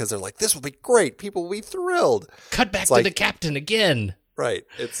long because they're like, this will be great. People will be thrilled. Cut back to the captain again. Right.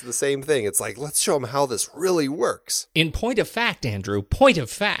 It's the same thing. It's like, let's show them how this really works. In point of fact, Andrew,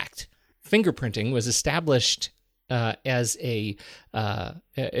 fingerprinting was established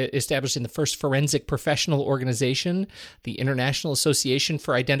established in the first forensic professional organization, the International Association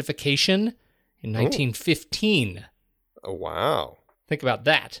for Identification, in 1915. Oh, wow. Think about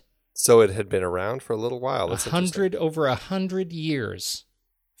that. So it had been around for a little while. That's over 100 years,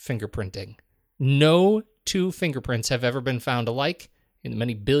 fingerprinting. No two fingerprints have ever been found alike in the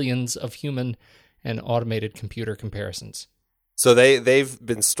many billions of human and automated computer comparisons. So they've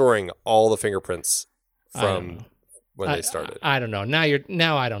been storing all the fingerprints from when they started. I don't know.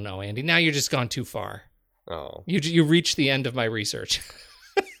 Now I don't know, Andy. Now you're just gone too far. Oh. You reached the end of my research.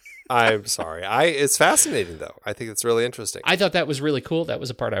 I'm sorry. It's fascinating though. I think it's really interesting. I thought that was really cool. That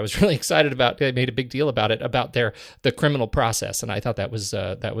was a part I was really excited about. They made a big deal about it, about the criminal process, and I thought that was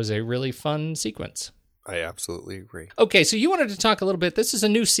a really fun sequence. I absolutely agree. Okay, so you wanted to talk a little bit. This is a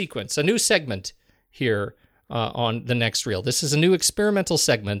new sequence, a new segment here on The Next Reel. This is a new experimental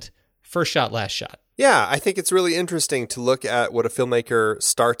segment, First Shot, Last Shot. Yeah, I think it's really interesting to look at what a filmmaker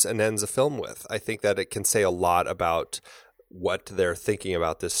starts and ends a film with. I think that it can say a lot about what they're thinking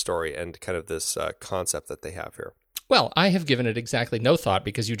about this story and kind of this concept that they have here. Well, I have given it exactly no thought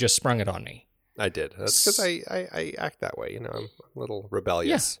because you just sprung it on me. I did. That's because I act that way. I'm a little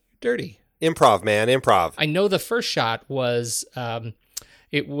rebellious. Yeah, dirty. Improv, man, improv. I know the first shot was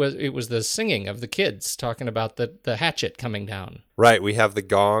it was the singing of the kids talking about the hatchet coming down. Right, we have the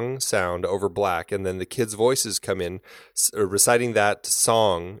gong sound over black, and then the kids' voices come in reciting that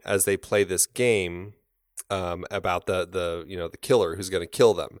song as they play this game about the killer who's going to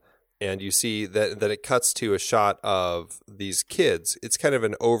kill them. And you see that it cuts to a shot of these kids. It's kind of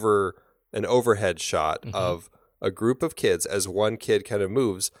an overhead shot of a group of kids as one kid kind of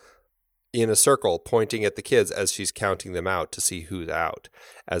moves in a circle pointing at the kids as she's counting them out to see who's out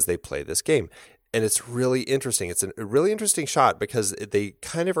as they play this game. And it's really interesting. It's a really interesting shot because they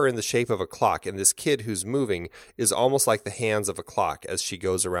kind of are in the shape of a clock. And this kid who's moving is almost like the hands of a clock as she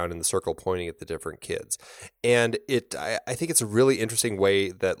goes around in the circle pointing at the different kids. And I think it's a really interesting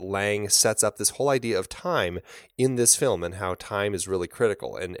way that Lang sets up this whole idea of time in this film and how time is really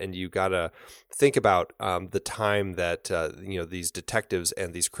critical. And you got to think about the time that these detectives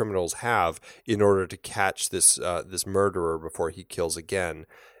and these criminals have in order to catch this murderer before he kills again.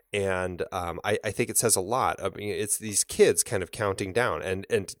 And I think it says a lot. I mean, it's these kids kind of counting down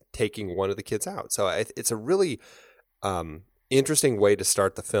and taking one of the kids out. So it's a really interesting way to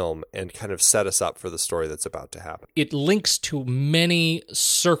start the film and kind of set us up for the story that's about to happen. It links to many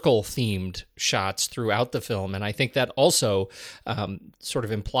circle-themed shots throughout the film, and I think that also sort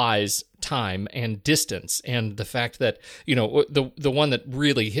of implies time and distance, and the fact that, the one that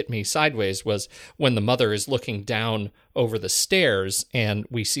really hit me sideways was when the mother is looking down over the stairs, and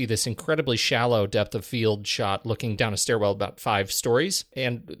we see this incredibly shallow depth of field shot looking down a stairwell about 5 stories,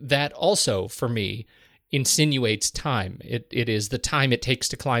 and that also, for me, insinuates time. It is the time it takes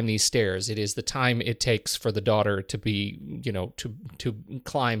to climb these stairs. It is the time it takes for the daughter to be, to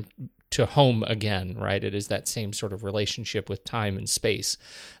climb to home again, right? It is that same sort of relationship with time and space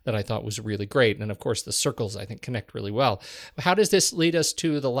that I thought was really great. And of course, the circles, I think, connect really well. How does this lead us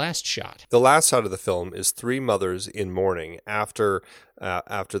to the last shot? The last shot of the film is 3 mothers in mourning after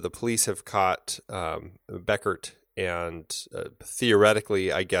the police have caught Beckert. And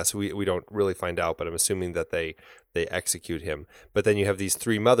theoretically, I guess we don't really find out, but I'm assuming that they execute him. But then you have these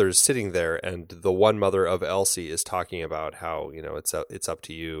 3 mothers sitting there, and the one mother of Elsie is talking about how it's up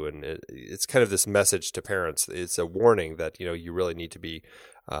to you, and it's kind of this message to parents. It's a warning that you really need to be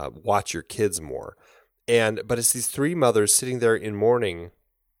watch your kids more. But it's these 3 mothers sitting there in mourning,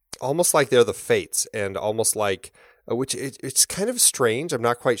 almost like they're the fates, and almost like. Which it's kind of strange. I'm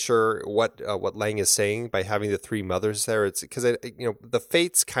not quite sure what Lang is saying by having the 3 mothers there. It's because the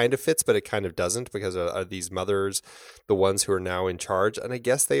fates kind of fits, but it kind of doesn't, because are these mothers the ones who are now in charge? And I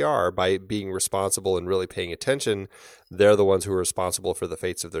guess they are. By being responsible and really paying attention, they're the ones who are responsible for the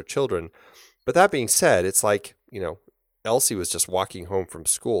fates of their children. But that being said, it's like Elsie was just walking home from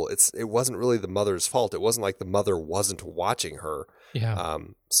school. It wasn't really the mother's fault. It wasn't like the mother wasn't watching her. Yeah.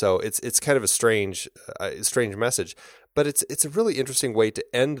 So it's kind of a strange message, but it's a really interesting way to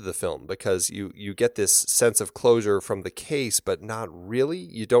end the film, because you get this sense of closure from the case, but not really.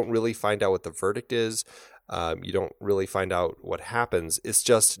 You don't really find out what the verdict is. You don't really find out what happens. It's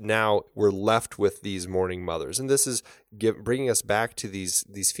just now we're left with these mourning mothers, and this is bringing us back to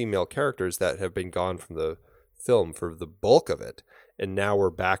these female characters that have been gone from the film for the bulk of it, and now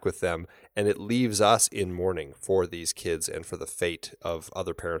we're back with them, and it leaves us in mourning for these kids and for the fate of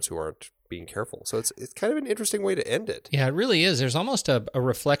other parents who aren't being careful. So it's kind of an interesting way to end it. Yeah, it really is. There's almost a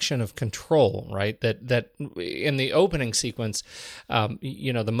reflection of control, right? That in the opening sequence,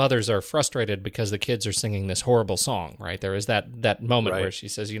 the mothers are frustrated because the kids are singing this horrible song, right? There is that moment where she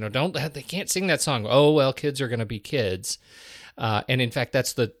says, they can't sing that song. Oh, well, kids are going to be kids. And in fact,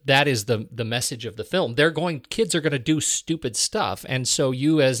 that is the message of the film. Kids are going to do stupid stuff. And so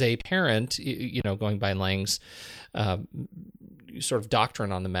you as a parent, going by Lang's sort of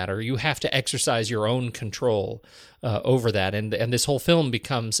doctrine on the matter, you have to exercise your own control over that. And this whole film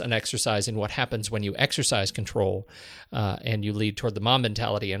becomes an exercise in what happens when you exercise control and you lead toward the mom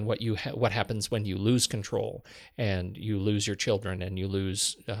mentality, and what happens when you lose control and you lose your children, and you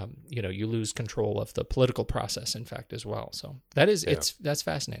lose you lose control of the political process, in fact, as well. So that's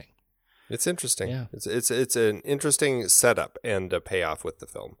fascinating. It's interesting. Yeah. It's an interesting setup and a payoff with the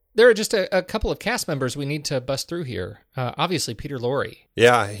film. There are just a couple of cast members we need to bust through here. Obviously, Peter Lorre.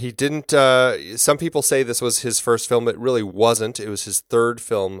 Yeah, he didn't. Some people say this was his first film. It really wasn't. It was his 3rd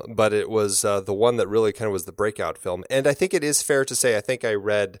film, but it was the one that really kind of was the breakout film. And I think it is fair to say, I think I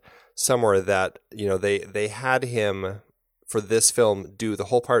read somewhere that they had him for this film do the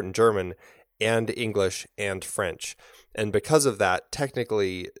whole part in German and English and French. And because of that,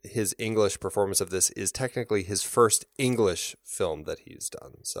 technically, his English performance of this is technically his first English film that he's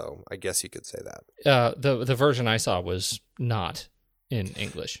done. So I guess you could say that. The version I saw was not in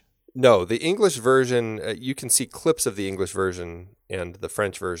English. No, the English version, you can see clips of the English version and the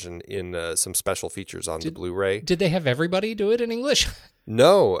French version in some special features on the Blu-ray. Did they have everybody do it in English?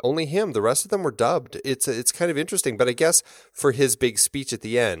 No, only him. The rest of them were dubbed. It's kind of interesting, but I guess for his big speech at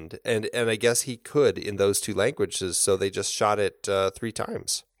the end, and I guess he could in those 2 languages, so they just shot it 3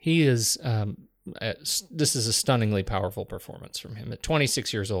 times. He is. This is a stunningly powerful performance from him. At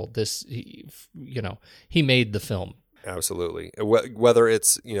 26 years old, he made the film. Absolutely. Whether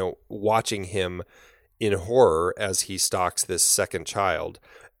it's watching him in horror as he stalks this second child,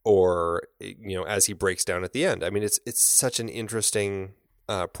 or as he breaks down at the end. I mean, it's such an interesting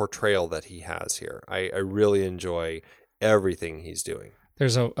portrayal that he has here. I really enjoy everything he's doing.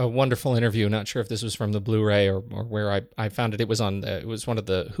 There's a wonderful interview. Not sure if this was from the Blu-ray or where I found it. It was on. It was one of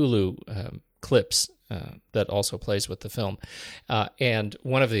the Hulu clips that also plays with the film. And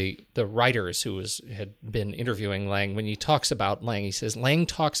one of the writers who had been interviewing Lang, when he talks about Lang, he says Lang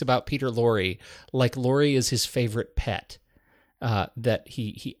talks about Peter Lorre like Lorre is his favorite pet. That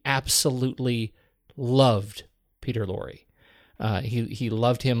he absolutely loved Peter Lorre. He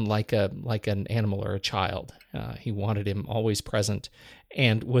loved him like an animal or a child. He wanted him always present,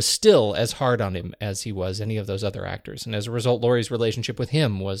 and was still as hard on him as he was any of those other actors. And as a result, Laurie's relationship with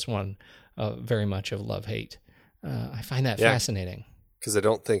him was one very much of love-hate. I find that fascinating. Because I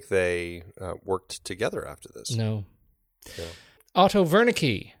don't think they worked together after this. No. Yeah. Otto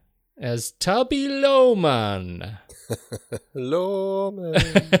Wernicke as Tubby Lohman. Lohman.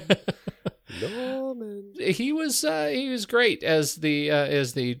 He was great as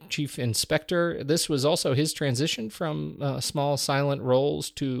the chief inspector. This was also his transition from small silent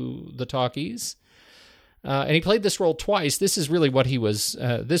roles to the talkies, and he played this role twice. This is really what he was.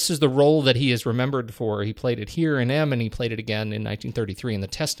 This is the role that he is remembered for. He played it here in M, and he played it again in 1933 in The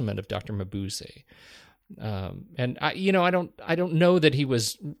Testament of Dr. Mabuse. And I don't know that he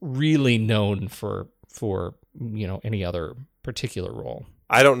was really known for any other particular role.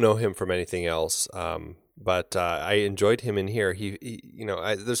 I don't know him from anything else, but I enjoyed him in here.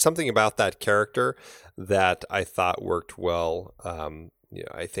 There's something about that character that I thought worked well.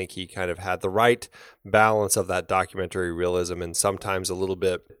 I think he kind of had the right balance of that documentary realism and sometimes a little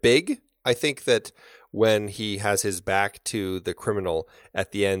bit big. I think that when he has his back to the criminal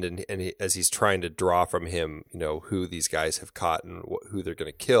at the end, and as he's trying to draw from him, who these guys have caught and who they're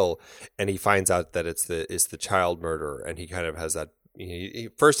going to kill, and he finds out that it's the child murderer, and he kind of has that.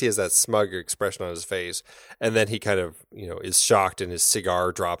 First he has that smug expression on his face, and then he kind of is shocked, and his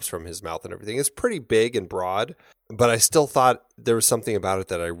cigar drops from his mouth and everything. It's pretty big and broad, but I still thought there was something about it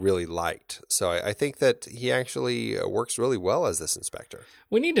that I really liked. So I think that he actually works really well as this inspector.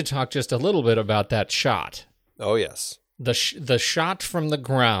 We need to talk just a little bit about that shot. Oh yes, the shot from the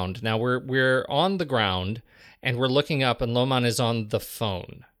ground. Now we're on the ground and we're looking up, and Lohman is on the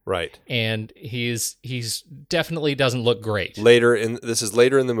phone. Right. And he's definitely doesn't look great. This is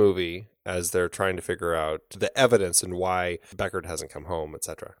later in the movie as they're trying to figure out the evidence and why Beckert hasn't come home,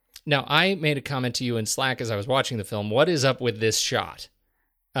 etc. Now, I made a comment to you in Slack as I was watching the film. What is up with this shot?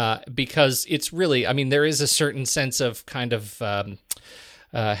 Because it's really, there is a certain sense of kind of, how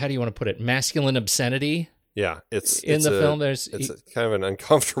do you want to put it, masculine obscenity. Yeah, it's in the film. It's kind of an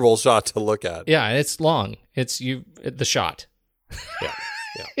uncomfortable shot to look at. Yeah, and it's long. It's the shot. Yeah.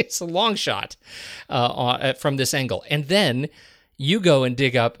 Yeah. It's a long shot from this angle. And then you go and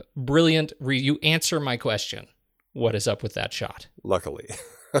dig up brilliant, you answer my question. What is up with that shot? Luckily.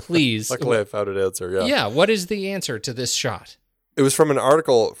 Please. Luckily I found an answer, yeah. Yeah, what is the answer to this shot? It was from an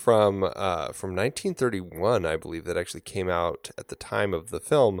article from 1931, I believe, that actually came out at the time of the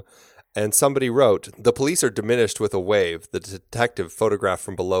film. And somebody wrote, "The police are diminished with a wave. The detective photographed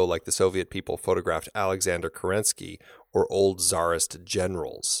from below like the Soviet people photographed Alexander Kerensky or old Tsarist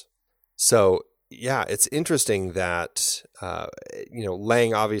generals." So, yeah, it's interesting that,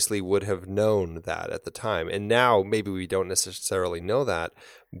 Lang obviously would have known that at the time. And now maybe we don't necessarily know that,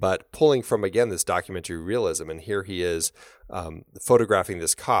 but pulling from, again, this documentary realism, and here he is photographing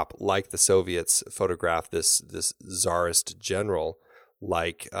this cop like the Soviets photographed this Tsarist general.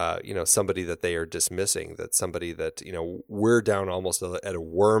 Like, somebody that they are dismissing, that somebody that, we're down almost at a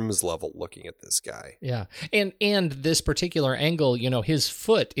worm's level looking at this guy. Yeah. And this particular angle, his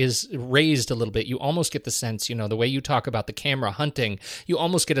foot is raised a little bit. You almost get the sense, the way you talk about the camera hunting, you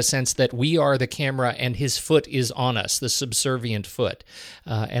almost get a sense that we are the camera and his foot is on us, the subservient foot.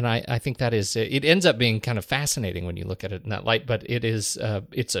 And I think that is, it ends up being kind of fascinating when you look at it in that light, but it's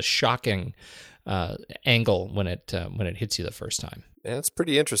a shocking angle when it hits you the first time. Yeah, it's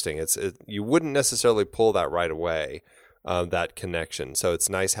pretty interesting. You wouldn't necessarily pull that right away, that connection. So it's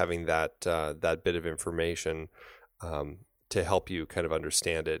nice having that bit of information to help you kind of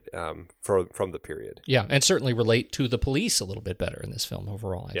understand it from the period. Yeah, and certainly relate to the police a little bit better in this film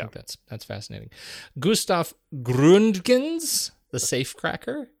overall. I think that's fascinating. Gustav Gründgens, the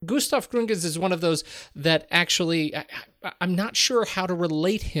safecracker. Gustav Gründgens is one of those that actually, I'm not sure how to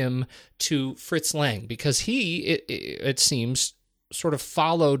relate him to Fritz Lang, because it seems, sort of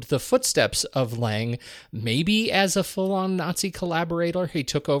followed the footsteps of Lang, maybe as a full-on Nazi collaborator. He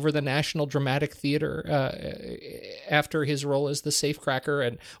took over the National Dramatic Theater after his role as the safecracker,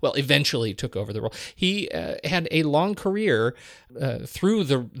 and, well, eventually took over the role. He had a long career through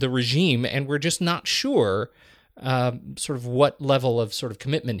the regime, and we're just not sure sort of what level of sort of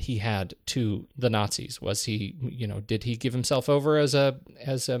commitment he had to the Nazis. Was he, did he give himself over as a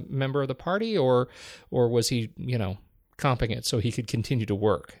member of the party, or was he, comping it so he could continue to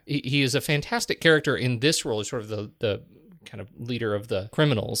work? He is a fantastic character in this role, sort of the kind of leader of the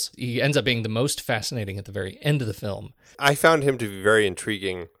criminals. He ends up being the most fascinating at the very end of the film. I found him to be very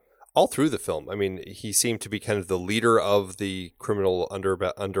intriguing all through the film. I mean, he seemed to be kind of the leader of the criminal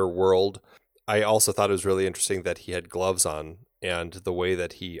underworld. I also thought it was really interesting that he had gloves on, and the way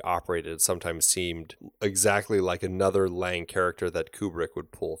that he operated sometimes seemed exactly like another Lang character that Kubrick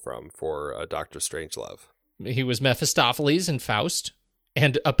would pull from for Dr. Strangelove. He was Mephistopheles in Faust,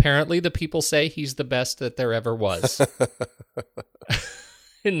 and apparently the people say he's the best that there ever was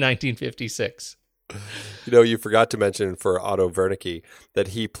in 1956. You forgot to mention for Otto Wernicke that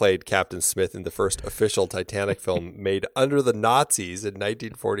he played Captain Smith in the first official Titanic film made under the Nazis in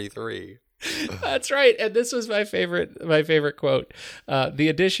 1943. That's right, and this was my favorite quote. The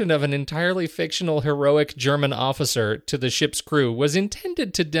addition of an entirely fictional heroic German officer to the ship's crew was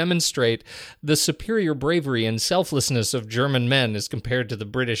intended to demonstrate the superior bravery and selflessness of German men as compared to the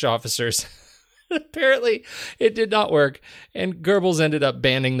British officers. Apparently, it did not work, and Goebbels ended up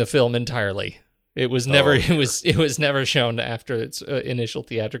banning the film entirely. It was never it was never shown after its initial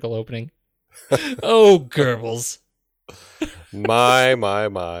theatrical opening. Oh, Goebbels!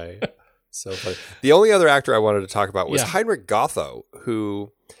 My. So funny. The only other actor I wanted to talk about was Heinrich Gotho,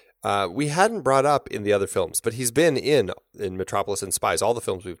 who we hadn't brought up in the other films, but he's been in Metropolis and Spies, all the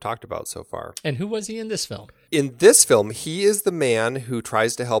films we've talked about so far. And who was he in this film? In this film, he is the man who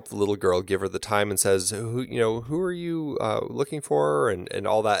tries to help the little girl, give her the time, and says, who are you looking for, and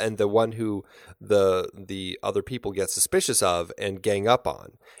all that, and the one who the other people get suspicious of and gang up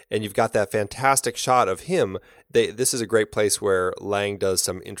on. And you've got that fantastic shot of him. This is a great place where Lang does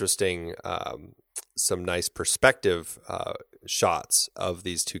some interesting, some nice perspective shots of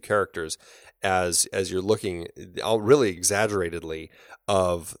these two characters as you're looking, really exaggeratedly,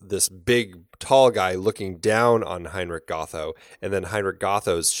 of this big, tall guy looking down on Heinrich Gotho, and then Heinrich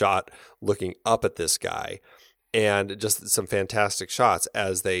Gotho's shot looking up at this guy. And just some fantastic shots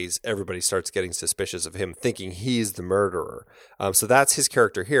as everybody starts getting suspicious of him, thinking he's the murderer. So that's his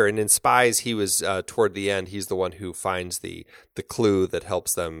character here. And in Spies, he was toward the end. He's the one who finds the clue that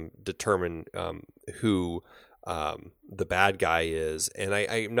helps them determine who the bad guy is. And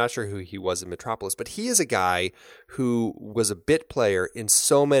I'm not sure who he was in Metropolis, but he is a guy who was a bit player in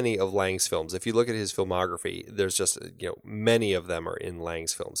so many of Lang's films. If you look at his filmography, there's just, many of them are in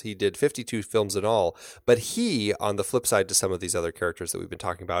Lang's films. He did 52 films in all, but he, on the flip side to some of these other characters that we've been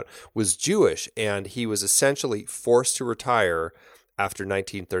talking about, was Jewish, and he was essentially forced to retire after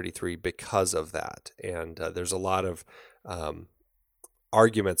 1933 because of that. And there's a lot of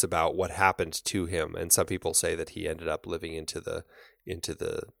arguments about what happened to him, and some people say that he ended up living into the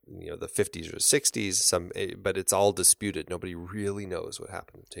the 50s or 60s. But it's all disputed. Nobody really knows what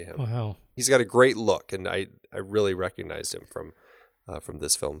happened to him. Wow, he's got a great look, and I really recognized him from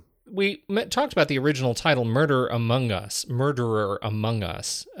this film. We talked about the original title, Murderer Among Us. Talk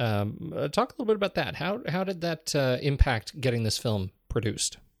a little bit about that. How did that impact getting this film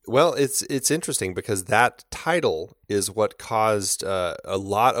produced? Well, it's interesting because that title is what caused a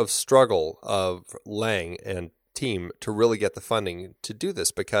lot of struggle of Lang and team to really get the funding to do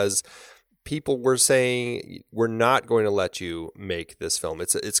this, because people were saying, we're not going to let you make this film.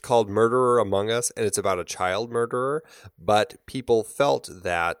 It's called Murderer Among Us, and it's about a child murderer. But people felt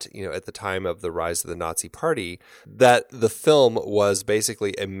that, at the time of the rise of the Nazi Party, that the film was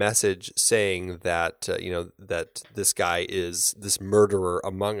basically a message saying that, that this murderer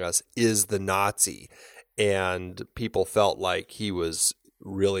among us is the Nazi. And people felt like he was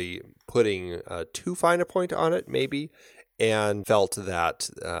really putting too fine a point on it, maybe, and felt that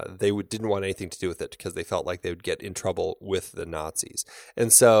they didn't want anything to do with it because they felt like they would get in trouble with the Nazis.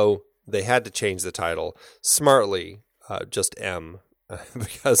 And so they had to change the title smartly, just M,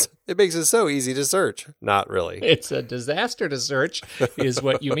 because it makes it so easy to search. Not really. It's a disaster to search, is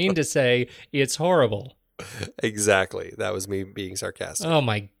what you mean to say. It's horrible. Exactly. That was me being sarcastic. Oh,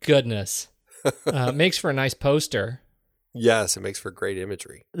 my goodness. Makes for a nice poster. Yes, it makes for great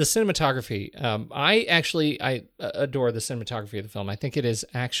imagery. The cinematography, I adore the cinematography of the film. I think it is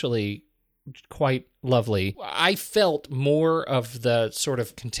actually quite lovely. I felt more of the sort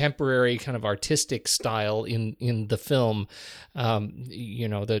of contemporary kind of artistic style in the film.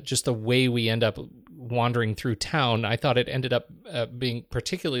 Just the way we end up wandering through town. I thought it ended up being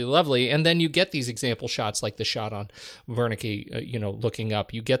particularly lovely. And then you get these example shots like the shot on Wernicke, looking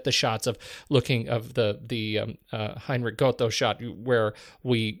up. You get the shots of the Heinrich Goethe shot where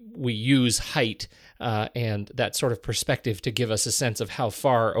we use height and that sort of perspective to give us a sense of how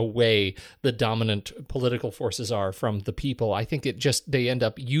far away the dominant political forces are from the people. I think they end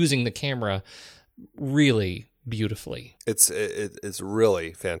up using the camera really beautifully. It's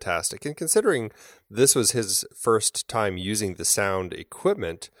really fantastic. And considering this was his first time using the sound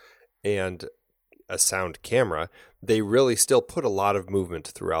equipment and a sound camera, they really still put a lot of movement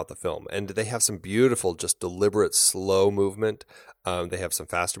throughout the film. And they have some beautiful, just deliberate, slow movement. They have some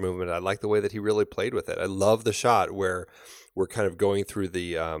faster movement. I like the way that he really played with it. I love the shot where we're kind of going through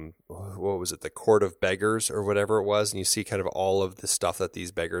the, the Court of Beggars or whatever it was. And you see kind of all of the stuff that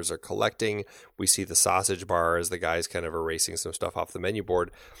these beggars are collecting. We see the sausage bar as the guy's kind of erasing some stuff off the menu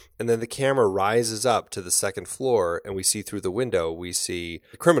board. And then the camera rises up to the second floor and we see through the window, we see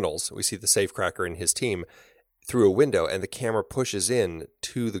the criminals. We see the safecracker and his team through a window, and the camera pushes in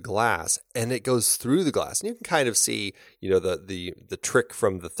to the glass and it goes through the glass. And you can kind of see, the trick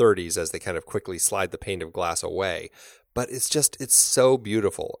from the 30s as they kind of quickly slide the pane of glass away. But it's so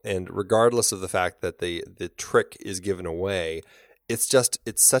beautiful. And regardless of the fact that the trick is given away, it's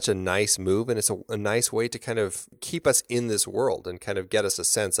such a nice move. And it's a nice way to kind of keep us in this world and kind of get us a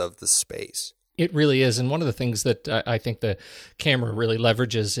sense of the space. It really is. And one of the things that I think the camera really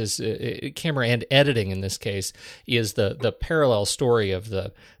leverages is camera and editing in this case is the parallel story of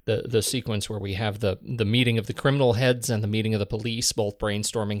the sequence where we have the meeting of the criminal heads and the meeting of the police, both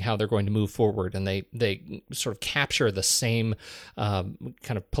brainstorming how they're going to move forward. And they sort of capture the same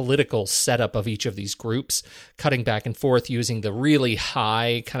kind of political setup of each of these groups, cutting back and forth using the really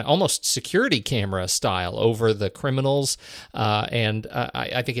high kind of almost security camera style over the criminals. And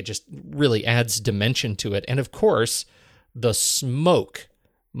I think it just really adds dimension to it. And of course, the smoke.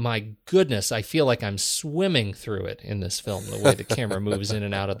 My goodness, I feel like I'm swimming through it in this film, the way the camera moves in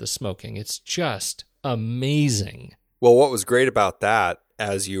and out of the smoking. It's just amazing. Well, what was great about that,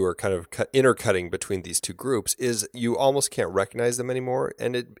 as you were kind of intercutting between these two groups, is you almost can't recognize them anymore,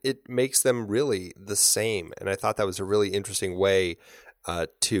 and it makes them really the same. And I thought that was a really interesting way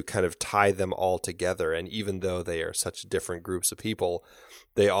to kind of tie them all together. And even though they are such different groups of people,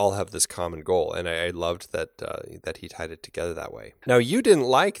 they all have this common goal, and I loved that he tied it together that way. Now, you didn't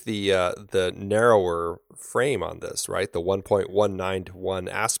like the narrower frame on this, right? The 1.19 to 1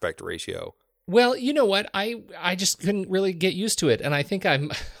 aspect ratio. Well, you know what? I just couldn't really get used to it, and I think I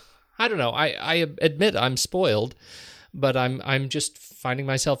don't know. I admit I'm spoiled, but I'm just finding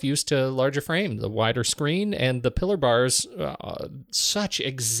myself used to larger frame, the wider screen, and the pillar bars. Such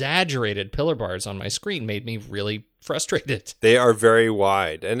exaggerated pillar bars on my screen made me really frustrated. They are very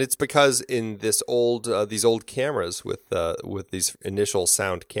wide, and it's because in these old cameras with these initial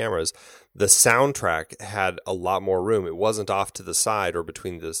sound cameras, the soundtrack had a lot more room. It wasn't off to the side or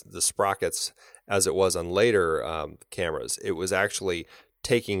between the sprockets as it was on later cameras. It was actually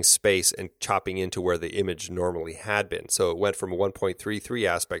taking space and chopping into where the image normally had been. So it went from a 1.33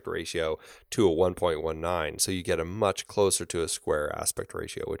 aspect ratio to a 1.19. So you get a much closer to a square aspect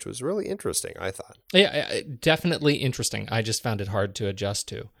ratio, which was really interesting, I thought. Yeah, definitely interesting. I just found it hard to adjust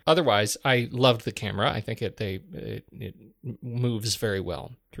to. Otherwise, I loved the camera. I think it moves very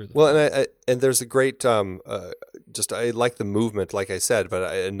well through the film. And there's a great I like the movement, like I said,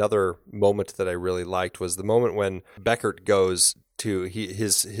 but another moment that I really liked was the moment when Beckert goes to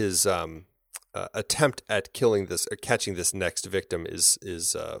his attempt at catching this next victim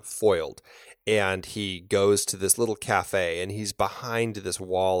is foiled, and he goes to this little cafe and he's behind this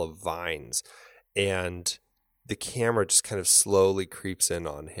wall of vines, and the camera just kind of slowly creeps in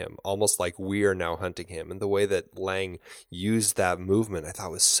on him, almost like we are now hunting him. And the way that Lang used that movement, I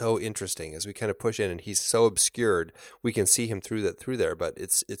thought was so interesting. As we kind of push in, and he's so obscured, we can see him through there, but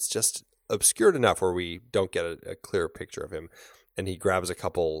it's just obscured enough where we don't get a clear picture of him. And he grabs a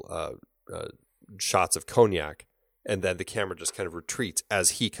couple shots of cognac, and then the camera just kind of retreats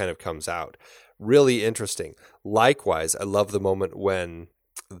as he kind of comes out. Really interesting. Likewise, I love the moment when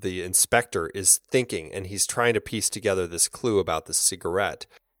the inspector is thinking, and he's trying to piece together this clue about the cigarette.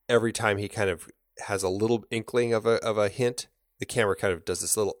 Every time he kind of has a little inkling of a hint, the camera kind of does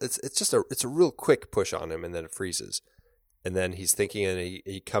this little. It's a real quick push on him, and then it freezes. And then he's thinking, and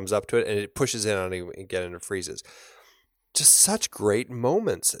he comes up to it, and it pushes in on him again, and it freezes. just such great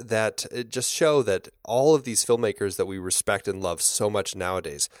moments that just show that all of these filmmakers that we respect and love so much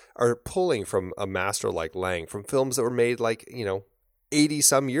nowadays are pulling from a master like Lang, from films that were made 80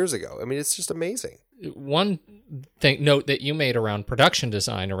 some years ago. I mean, it's just amazing. One note that you made around production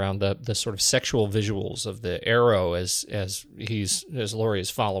design, around the sort of sexual visuals of the arrow as Laurie is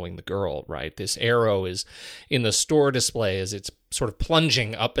following the girl, right? This arrow is in the store display as it's sort of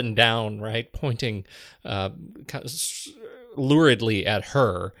plunging up and down, right, pointing kind of luridly at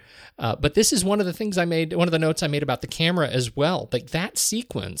her. But this is one of the notes I made about the camera as well. Like that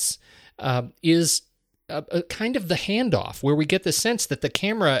sequence is kind of the handoff, where we get the sense that the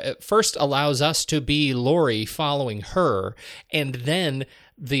camera at first allows us to be Laurie following her, and then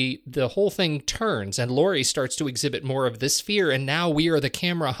the whole thing turns and Laurie starts to exhibit more of this fear, and now we are the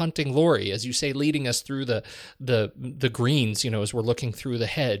camera hunting Laurie, as you say, leading us through the greens, as we're looking through the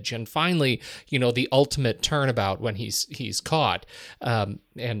hedge, and finally, the ultimate turnabout when he's caught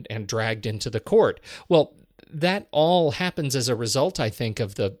and dragged into the court. Well, that all happens as a result, I think,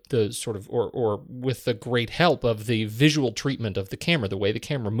 of the sort of, or with the great help of the visual treatment of the camera, the way the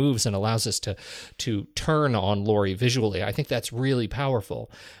camera moves and allows us to turn on Laurie visually. I think that's really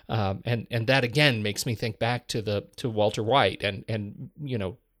powerful, and that again makes me think back to Walter White and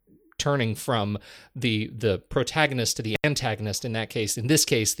turning from the protagonist to the antagonist in this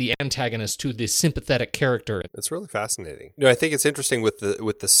case, the antagonist to the sympathetic character. It's really fascinating. I think it's interesting with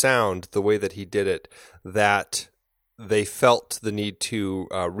the sound, the way that he did it, that they felt the need to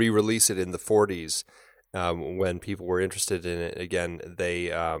re-release it in the 40s when people were interested in it again.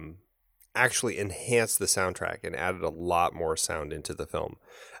 They actually enhanced the soundtrack and added a lot more sound into the film.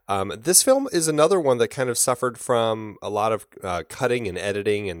 This film is another one that kind of suffered from a lot of cutting and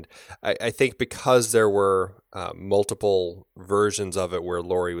editing, and I think because there were multiple versions of it where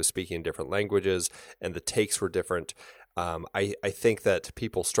Laurie was speaking in different languages and the takes were different, I think that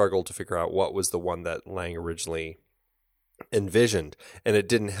people struggled to figure out what was the one that Lang originally envisioned, and it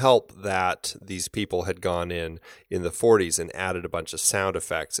didn't help that these people had gone in the 40s and added a bunch of sound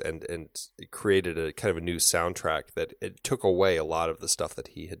effects and created a kind of a new soundtrack that it took away a lot of the stuff that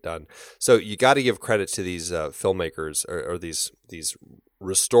he had done. So you got to give credit to these filmmakers or these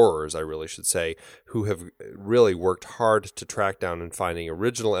restorers, I really should say, who have really worked hard to track down and finding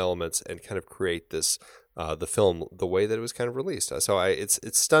original elements and kind of create this the film the way that it was kind of released. So it's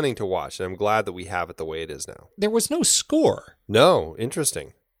stunning to watch, and I'm glad that we have it the way it is now. There was no score. No,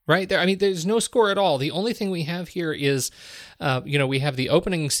 interesting. Right there. I mean, there's no score at all. The only thing we have here is, we have the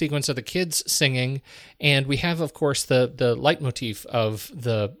opening sequence of the kids singing, and we have, of course, the leitmotif of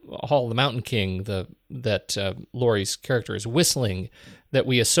the Hall of the Mountain King, that Laurie's character is whistling, that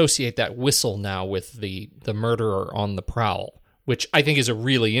we associate that whistle now with the murderer on the prowl, which I think is a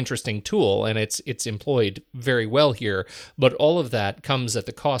really interesting tool, and it's employed very well here. But all of that comes at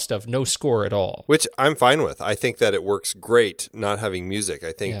the cost of no score at all. Which I'm fine with. I think that it works great not having music.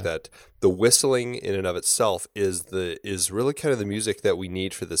 I think that the whistling in and of itself is really kind of the music that we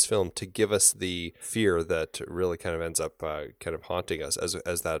need for this film to give us the fear that really kind of ends up kind of haunting us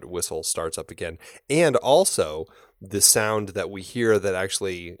as that whistle starts up again. And also the sound that we hear that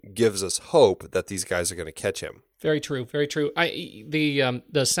actually gives us hope that these guys are going to catch him. Very true, very true.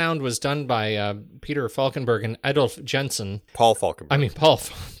 The sound was done by Peter Falkenberg and Adolf Jensen. Paul Falkenberg. Paul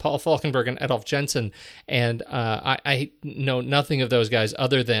Falkenberg and Adolf Jensen. And I know nothing of those guys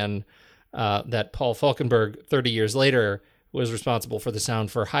other than that Paul Falkenberg, 30 years later, was responsible for the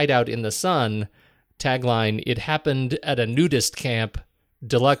sound for Hideout in the Sun. Tagline, "It happened at a nudist camp.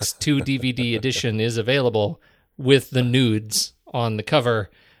 Deluxe 2 DVD edition is available with the nudes on the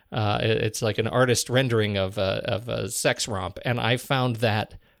cover." It's like an artist rendering of a sex romp, and I found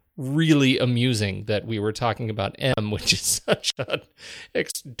that really amusing that we were talking about M, which is such a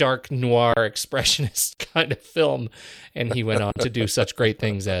dark noir expressionist kind of film, and he went on to do such great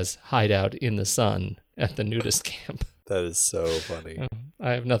things as Hideout in the Sun at the nudist camp. That is so funny.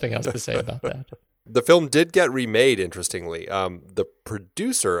 I have nothing else to say about that. The film did get remade, interestingly. The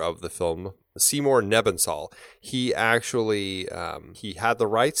producer of the film, Seymour Nebenzahl, he actually he had the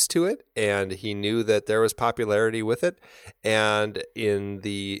rights to it, and he knew that there was popularity with it. And in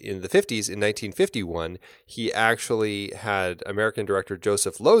the 50s, in 1951, he actually had American director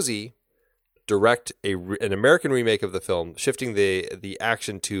Joseph Losey direct an American remake of the film, shifting the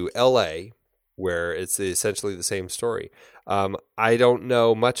action to L.A., where it's essentially the same story. I don't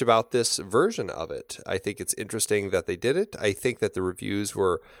know much about this version of it. I think it's interesting that they did it. I think that the reviews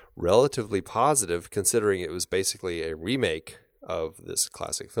were relatively positive, considering it was basically a remake of this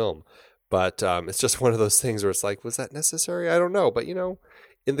classic film. But it's just one of those things where it's like, was that necessary? I don't know. But,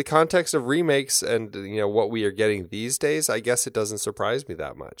 in the context of remakes and what we are getting these days, I guess it doesn't surprise me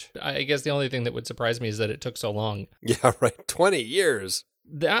that much. I guess the only thing that would surprise me is that it took so long. Yeah, right. 20 years.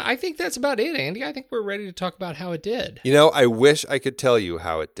 I think that's about it, Andy. I think we're ready to talk about how it did. I wish I could tell you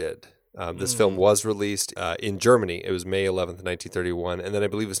how it did. This film was released in Germany. It was May 11th, 1931, and then I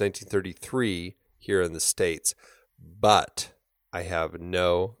believe it was 1933 here in the States. But I have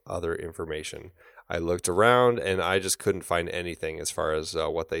no other information. I looked around and I just couldn't find anything as far as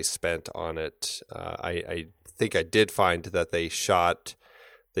what they spent on it. I think I did find that they shot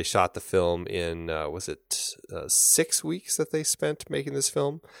the film in, was it 6 weeks that they spent making this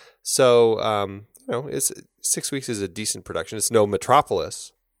film? So, it's 6 weeks is a decent production. It's no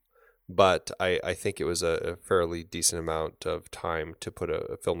Metropolis, but I think it was a fairly decent amount of time to put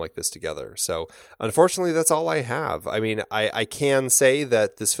a film like this together. So unfortunately, that's all I have. I mean, I can say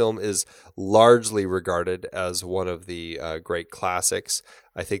that this film is largely regarded as one of the great classics.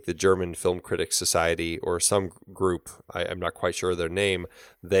 I think the German Film Critics Society, or some group, I'm not quite sure their name,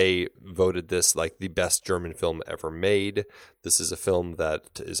 they voted this like the best German film ever made. This is a film that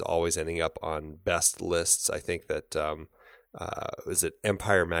is always ending up on best lists. I think that... was it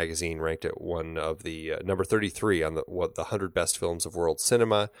Empire Magazine ranked it one of the number 33 on the 100 best films of world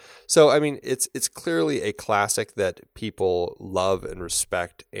cinema. So I mean, it's clearly a classic that people love and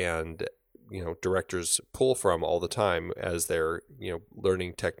respect, and directors pull from all the time as they're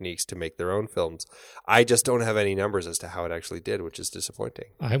learning techniques to make their own films. I just don't have any numbers as to how it actually did, which is disappointing.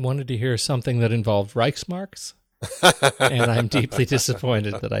 I wanted to hear something that involved Reichsmarks, and I'm deeply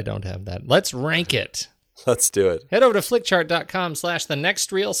disappointed that I don't have that. Let's rank it. Let's do it. Head over to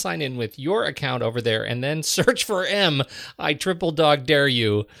flickchart.com/thenextreel, sign in with your account over there, and then search for M. I triple dog dare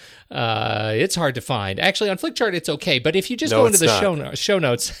you. It's hard to find. Actually, on Flickchart, it's okay. But if you just go into the show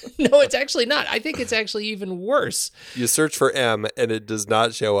notes, no, it's actually not. I think it's actually even worse. You search for M and it does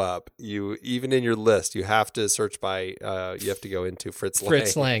not show up. Even in your list, you have to search by, you have to go into Fritz Lang.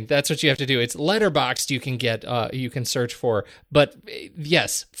 Fritz Lang. That's what you have to do. It's Letterboxd you can get, you can search for. But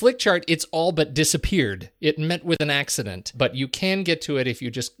yes, Flickchart, it's all but disappeared. It met with an accident. But you can get to it if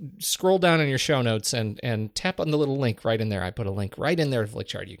you just scroll down in your show notes and tap on the little link right in there. I put a link right in there to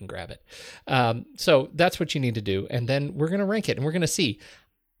Flickchart. You can grab it. So that's what you need to do. And then we're going to rank it and we're going to see.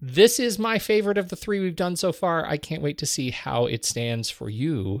 This is my favorite of the three we've done so far. I can't wait to see how it stands for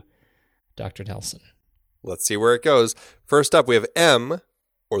you, Dr. Nelson. Let's see where it goes. First up, we have M,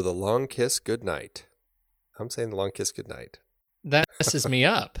 or The Long Kiss Goodnight. I'm saying The Long Kiss Goodnight. That messes me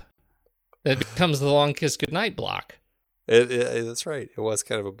up. It becomes the Long Kiss Goodnight block. That's right. It was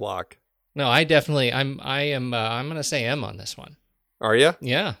kind of a block. No, I'm going to say M on this one. Are you?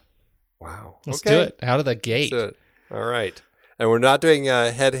 Yeah. Wow. Let's do it out of the gate. Let's do it. All right. And we're not doing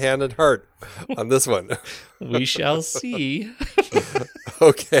head, hand, and heart on this one. We shall see.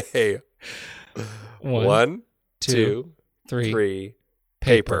 Okay. One, two, three.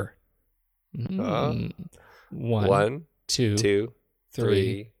 Paper. One, two,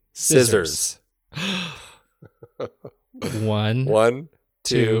 three. Scissors. One,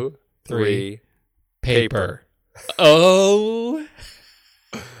 two, three. Paper. Oh.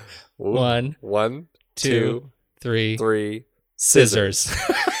 One, two, three. Scissors.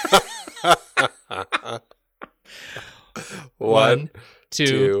 One,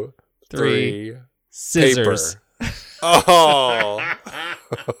 two, three. Scissors. Paper. Oh.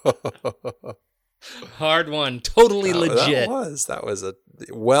 Hard one. Totally legit. That was a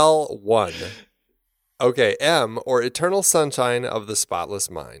well won. Okay, M, or Eternal Sunshine of the Spotless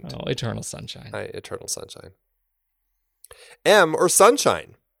Mind. Oh, Eternal Sunshine. Eternal Sunshine. M, or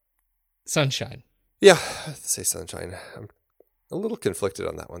Sunshine. Sunshine. Yeah, let's say Sunshine. I'm a little conflicted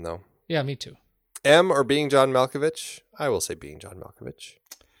on that one, though. Yeah, me too. M, or Being John Malkovich. I will say Being John Malkovich.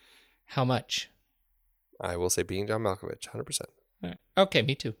 How much? I will say Being John Malkovich, 100%. Right. Okay,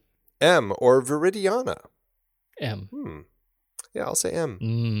 me too. M, or Viridiana. M. Yeah, I'll say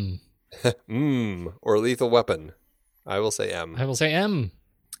M. Or Lethal Weapon. I will say M. I will say M.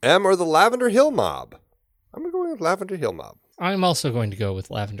 M, or the Lavender Hill Mob. I'm going with Lavender Hill Mob. I'm also going to go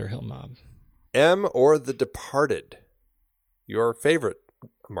with Lavender Hill Mob. M, or The Departed. Your favorite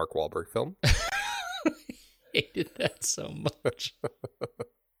Mark Wahlberg film. I hated that so much.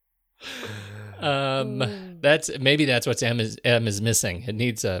 That's what M is missing. It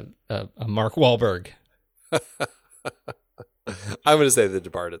needs a Mark Wahlberg. I'm going to say The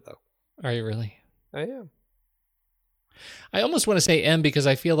Departed, though. Are you really? I am. I almost want to say M because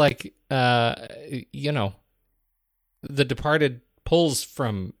I feel like, The Departed pulls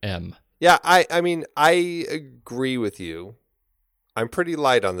from M. Yeah, I mean, I agree with you. I'm pretty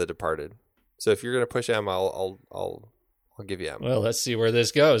light on The Departed. So if you're going to push M, I'll I'll give you M. Well, let's see where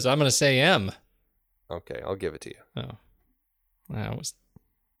this goes. I'm going to say M. Okay, I'll give it to you. Oh, that was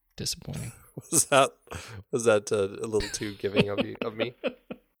disappointing. Was that a little too giving of me?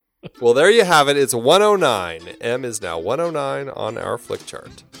 Well, there you have it. It's 109. M is now 109 on our flick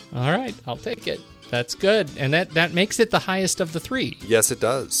chart. All right, I'll take it. That's good. And that makes it the highest of the three. Yes, it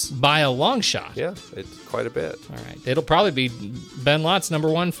does. By a long shot. Yeah, it's quite a bit. All right. It'll probably be Ben Lott's number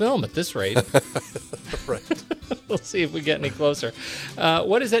one film at this rate. Right. We'll see if we get any closer.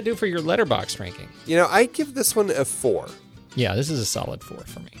 What does that do for your Letterboxd ranking? I give this one a 4. Yeah, this is a solid 4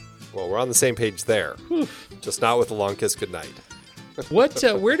 for me. Well, we're on the same page there. Whew. Just not with The Long Kiss Goodnight. Where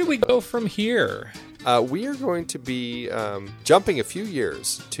do we go from here? We are going to be jumping a few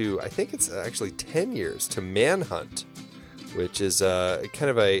years to, I think it's actually 10 years, to Manhunt, which is kind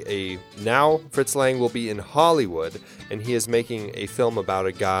of a now Fritz Lang will be in Hollywood, and he is making a film about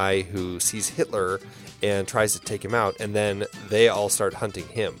a guy who sees Hitler and tries to take him out, and then they all start hunting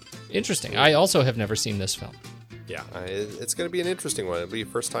him. Interesting. I also have never seen this film. Yeah, it's going to be an interesting one. It'll be a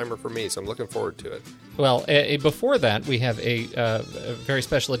first-timer for me, so I'm looking forward to it. Well, before that, we have a very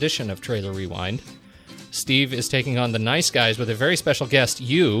special edition of Trailer Rewind. Steve is taking on the Nice Guys with a very special guest,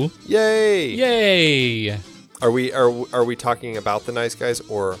 you. Yay! Yay! Are we talking about the Nice Guys,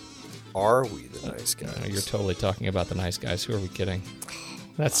 or are we the Nice Guys? No, you're totally talking about the Nice Guys. Who are we kidding?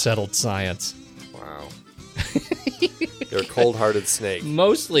 That's settled science. Wow. You're a cold-hearted snake.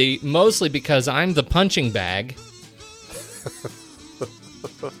 Mostly because I'm the punching bag.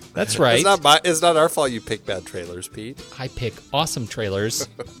 That's right. It's not our fault you pick bad trailers, Pete. I pick awesome trailers.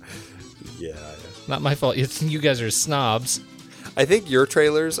 Yeah. Not my fault. You guys are snobs. I think your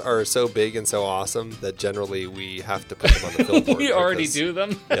trailers are so big and so awesome that generally we have to put them on the film board. We already do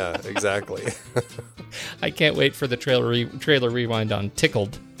them. Yeah, exactly. I can't wait for the trailer rewind on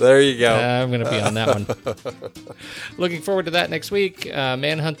Tickled. There you go. I'm going to be on that one. Looking forward to that next week.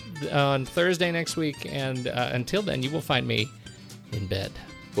 Manhunt on Thursday next week. And until then, you will find me in bed.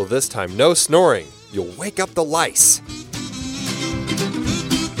 Well, this time, no snoring. You'll wake up the lice.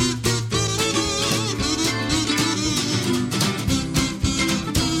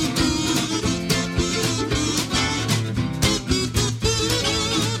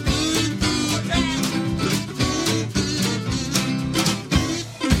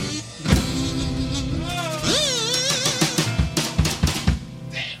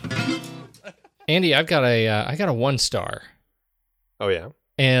 Andy, I got a 1 star. Oh yeah.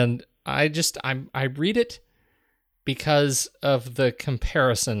 And I read it because of the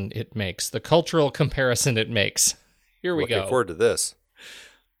comparison it makes, the cultural comparison it makes. Here we go. Looking forward to this.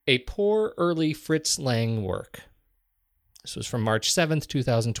 A poor early Fritz Lang work. This was from March 7th,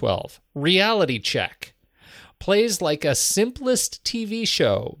 2012. Reality check. Plays like a simplest TV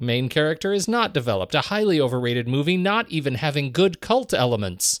show. Main character is not developed. A highly overrated movie, not even having good cult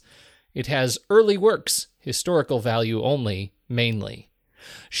elements. It has early works, historical value only, mainly.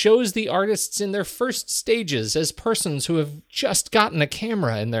 Shows the artists in their first stages as persons who have just gotten a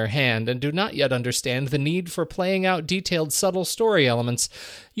camera in their hand and do not yet understand the need for playing out detailed, subtle story elements.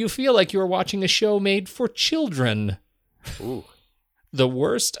 You feel like you are watching a show made for children. Ooh. The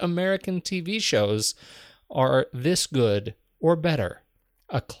worst American TV shows are this good or better.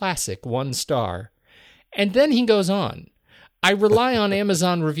 A classic 1 star. And then he goes on. I rely on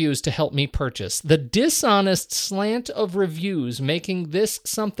Amazon reviews to help me purchase. The dishonest slant of reviews making this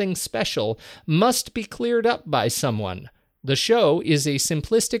something special must be cleared up by someone. The show is a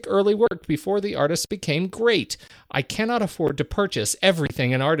simplistic early work before the artist became great. I cannot afford to purchase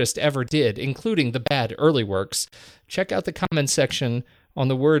everything an artist ever did, including the bad early works. Check out the comment section on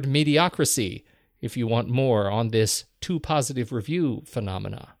the word mediocrity if you want more on this too positive review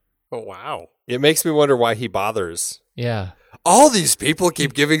phenomena. Oh, wow. It makes me wonder why he bothers. Yeah. All these people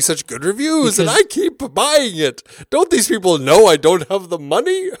keep giving such good reviews, and I keep buying it. Don't these people know I don't have the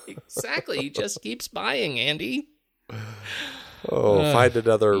money? Exactly. He just keeps buying, Andy. Find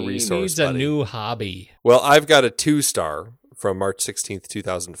another resource, He needs buddy. a new hobby. Well, I've got a 2 star from March 16th,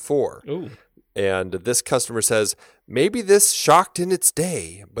 2004. Ooh. And this customer says, maybe this shocked in its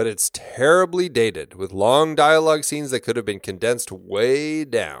day, but it's terribly dated, with long dialogue scenes that could have been condensed way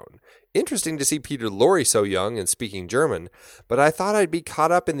down. Interesting to see Peter Lorre so young and speaking German, but I thought I'd be caught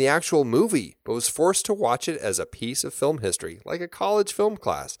up in the actual movie, but was forced to watch it as a piece of film history, like a college film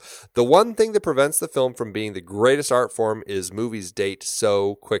class. The one thing that prevents the film from being the greatest art form is movies date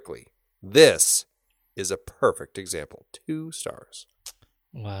so quickly. This is a perfect example. 2 stars.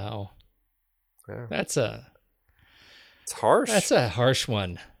 Wow. Yeah. It's harsh. That's a harsh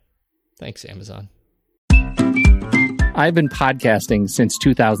one. Thanks, Amazon. I've been podcasting since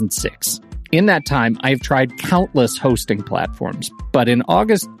 2006. In that time, I've tried countless hosting platforms, but in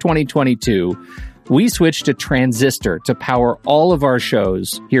August 2022, we switched to Transistor to power all of our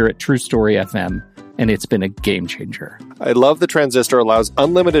shows here at True Story FM, and it's been a game changer. I love that Transistor allows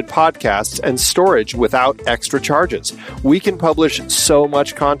unlimited podcasts and storage without extra charges. We can publish so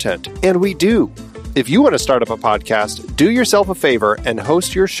much content, and we do. If you want to start up a podcast, do yourself a favor and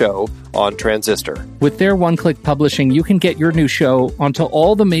host your show on Transistor. With their one-click publishing, you can get your new show onto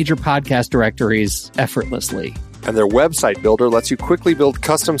all the major podcast directories effortlessly. And their website builder lets you quickly build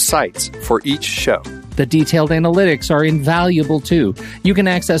custom sites for each show. The detailed analytics are invaluable too. You can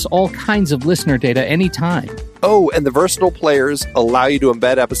access all kinds of listener data anytime. Oh, and the versatile players allow you to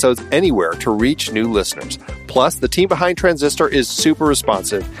embed episodes anywhere to reach new listeners. Plus, the team behind Transistor is super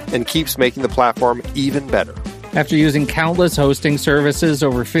responsive and keeps making the platform even better. After using countless hosting services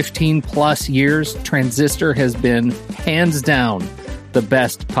over 15 plus years, Transistor has been, hands down, the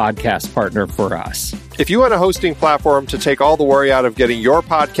best podcast partner for us. If you want a hosting platform to take all the worry out of getting your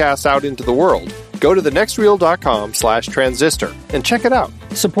podcast out into the world, go to thenextreel.com/transistor and check it out.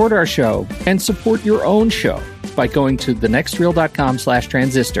 Support our show and support your own show by going to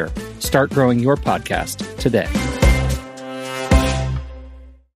thenextreel.com/transistor. Start growing your podcast today.